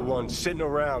crying now out. we're the ones sitting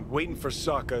around waiting for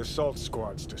Sokka assault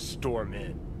squads to storm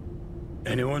in.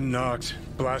 Anyone knocks,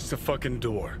 blast the fucking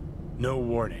door. No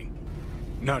warning.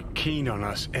 Not keen on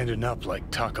us ending up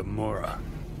like Takamura.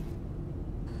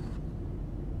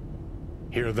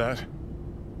 Hear that?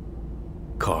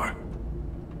 Car.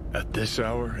 At this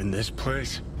hour, in this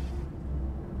place?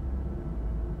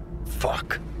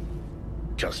 Fuck.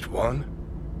 Just one?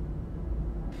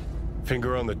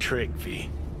 Finger on the trig, V.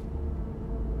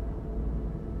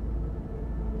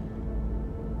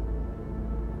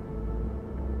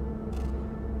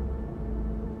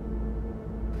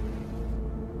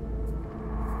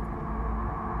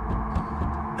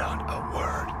 Not a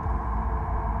word.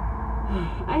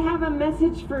 have a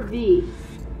message for V.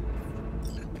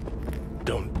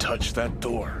 Don't touch that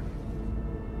door.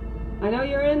 I know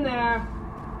you're in there.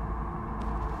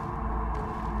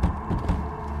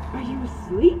 Are you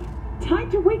asleep?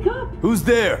 Time to wake up. Who's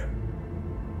there?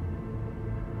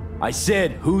 I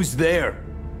said, who's there?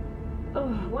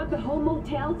 Want the whole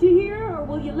motel to hear, or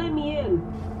will you let me in?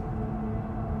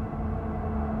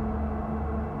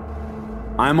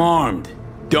 I'm armed.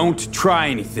 Don't try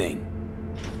anything.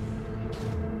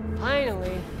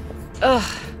 Finally.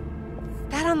 Ugh.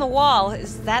 That on the wall,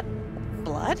 is that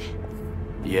blood?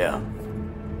 Yeah.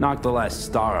 Knocked the last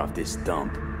star off this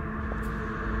dump.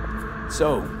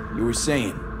 So, you were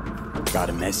saying, got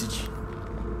a message?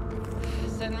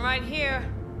 Sitting right here.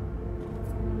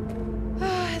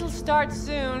 It'll start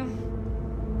soon.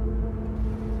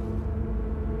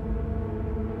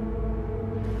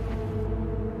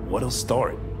 What'll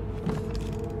start?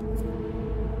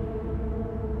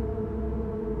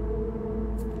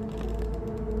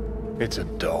 It's a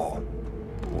doll.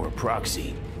 Or a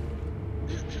proxy.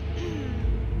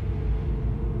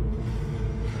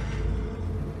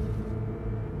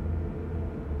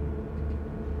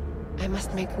 I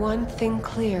must make one thing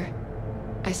clear.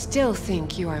 I still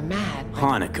think you are mad.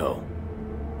 Hanako.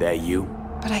 That you?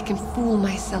 But I can fool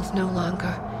myself no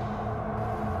longer.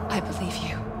 I believe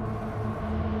you.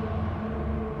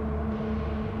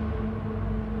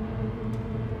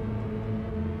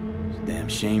 It's a damn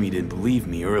shame you didn't believe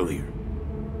me earlier.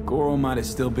 Goro might have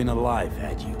still been alive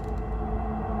had you.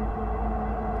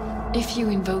 If you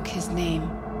invoke his name,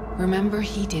 remember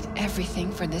he did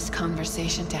everything for this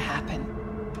conversation to happen.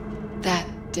 That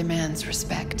demands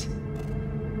respect.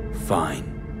 Fine.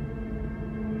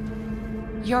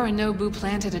 Yorinobu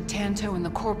planted a Tanto in the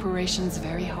corporation's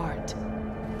very heart.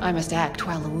 I must act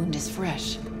while the wound is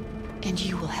fresh. And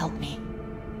you will help me.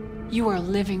 You are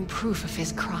living proof of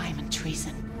his crime and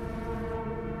treason.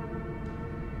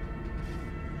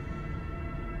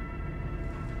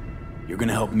 You're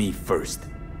gonna help me first.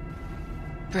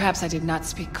 Perhaps I did not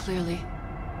speak clearly.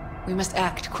 We must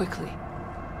act quickly.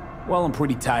 Well, I'm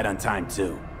pretty tight on time,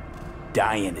 too.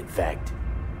 Dying, in fact.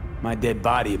 My dead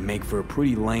body would make for a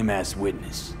pretty lame-ass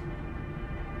witness.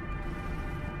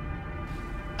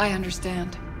 I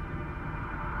understand.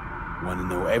 Want to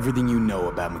know everything you know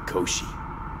about Mikoshi.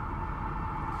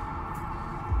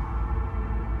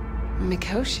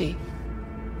 Mikoshi?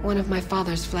 One of my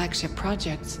father's flagship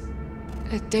projects.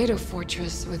 A data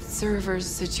fortress with servers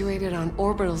situated on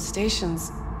orbital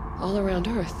stations all around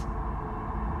Earth.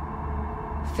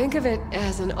 Think of it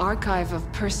as an archive of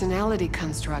personality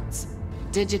constructs,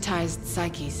 digitized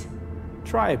psyches.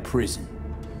 Try a prison.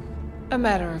 A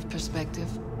matter of perspective.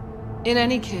 In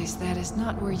any case, that is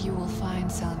not where you will find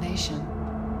salvation.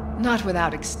 Not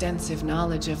without extensive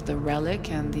knowledge of the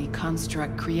relic and the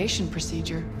construct creation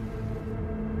procedure.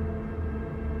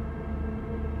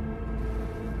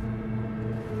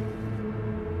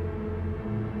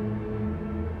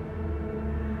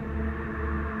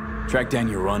 Track down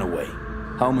your runaway.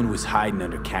 Hellman was hiding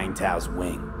under Kang Tao's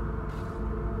wing.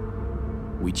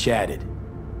 We chatted.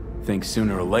 Think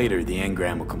sooner or later the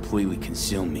engram will completely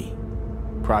consume me.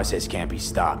 Process can't be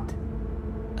stopped.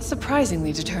 A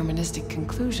surprisingly deterministic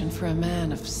conclusion for a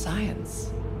man of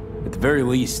science. At the very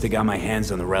least, I got my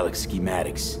hands on the relic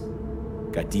schematics.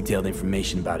 Got detailed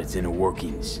information about its inner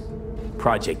workings.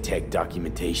 Project tech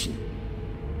documentation.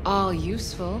 All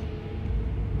useful.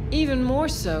 Even more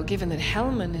so given that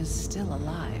Hellman is still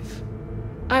alive.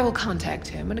 I will contact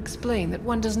him and explain that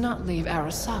one does not leave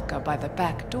Arasaka by the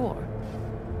back door.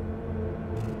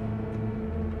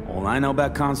 All I know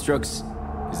about constructs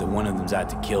is that one of them's out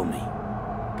to kill me.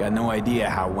 Got no idea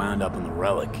how I wound up on the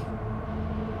relic.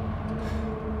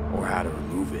 Or how to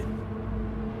remove it.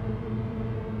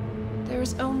 There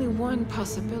is only one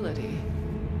possibility.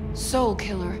 Soul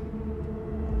Killer.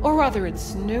 Or rather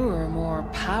its newer, more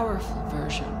powerful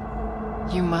version.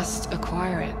 You must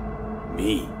acquire it.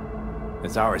 Me?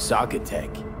 That's Arasaka tech.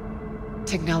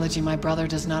 Technology my brother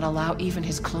does not allow even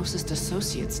his closest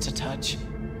associates to touch.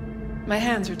 My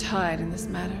hands are tied in this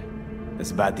matter.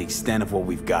 That's about the extent of what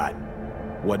we've got.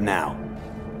 What now?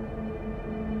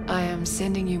 I am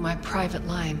sending you my private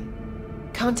line.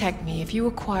 Contact me if you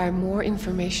acquire more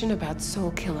information about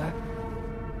Soul Killer.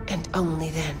 And only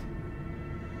then.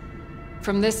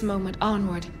 From this moment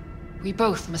onward, we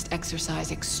both must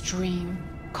exercise extreme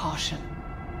caution.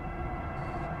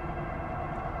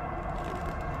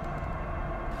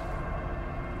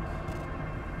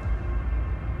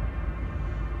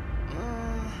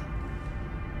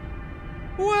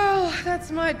 Well, that's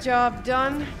my job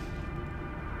done.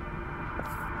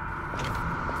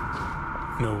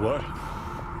 Know what?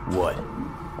 What?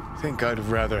 Think I'd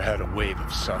have rather had a wave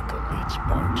of sucker leads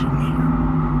barging here.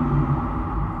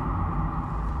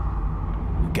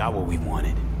 We got what we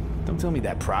wanted. Don't tell me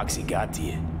that proxy got to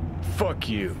you. Fuck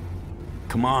you.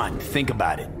 Come on, think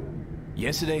about it.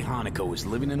 Yesterday, Hanako was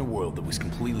living in a world that was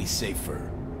completely safe for her.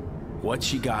 What's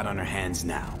she got on her hands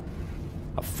now?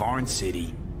 A foreign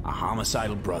city, a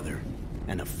homicidal brother,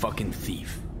 and a fucking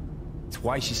thief. It's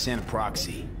why she sent a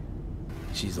proxy.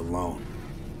 She's alone.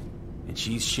 And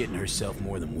she's shitting herself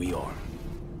more than we are.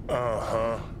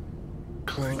 Uh-huh.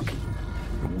 Clink.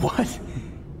 What?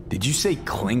 Did you say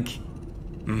clink?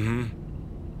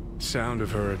 Mm-hmm. Sound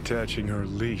of her attaching her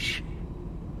leash.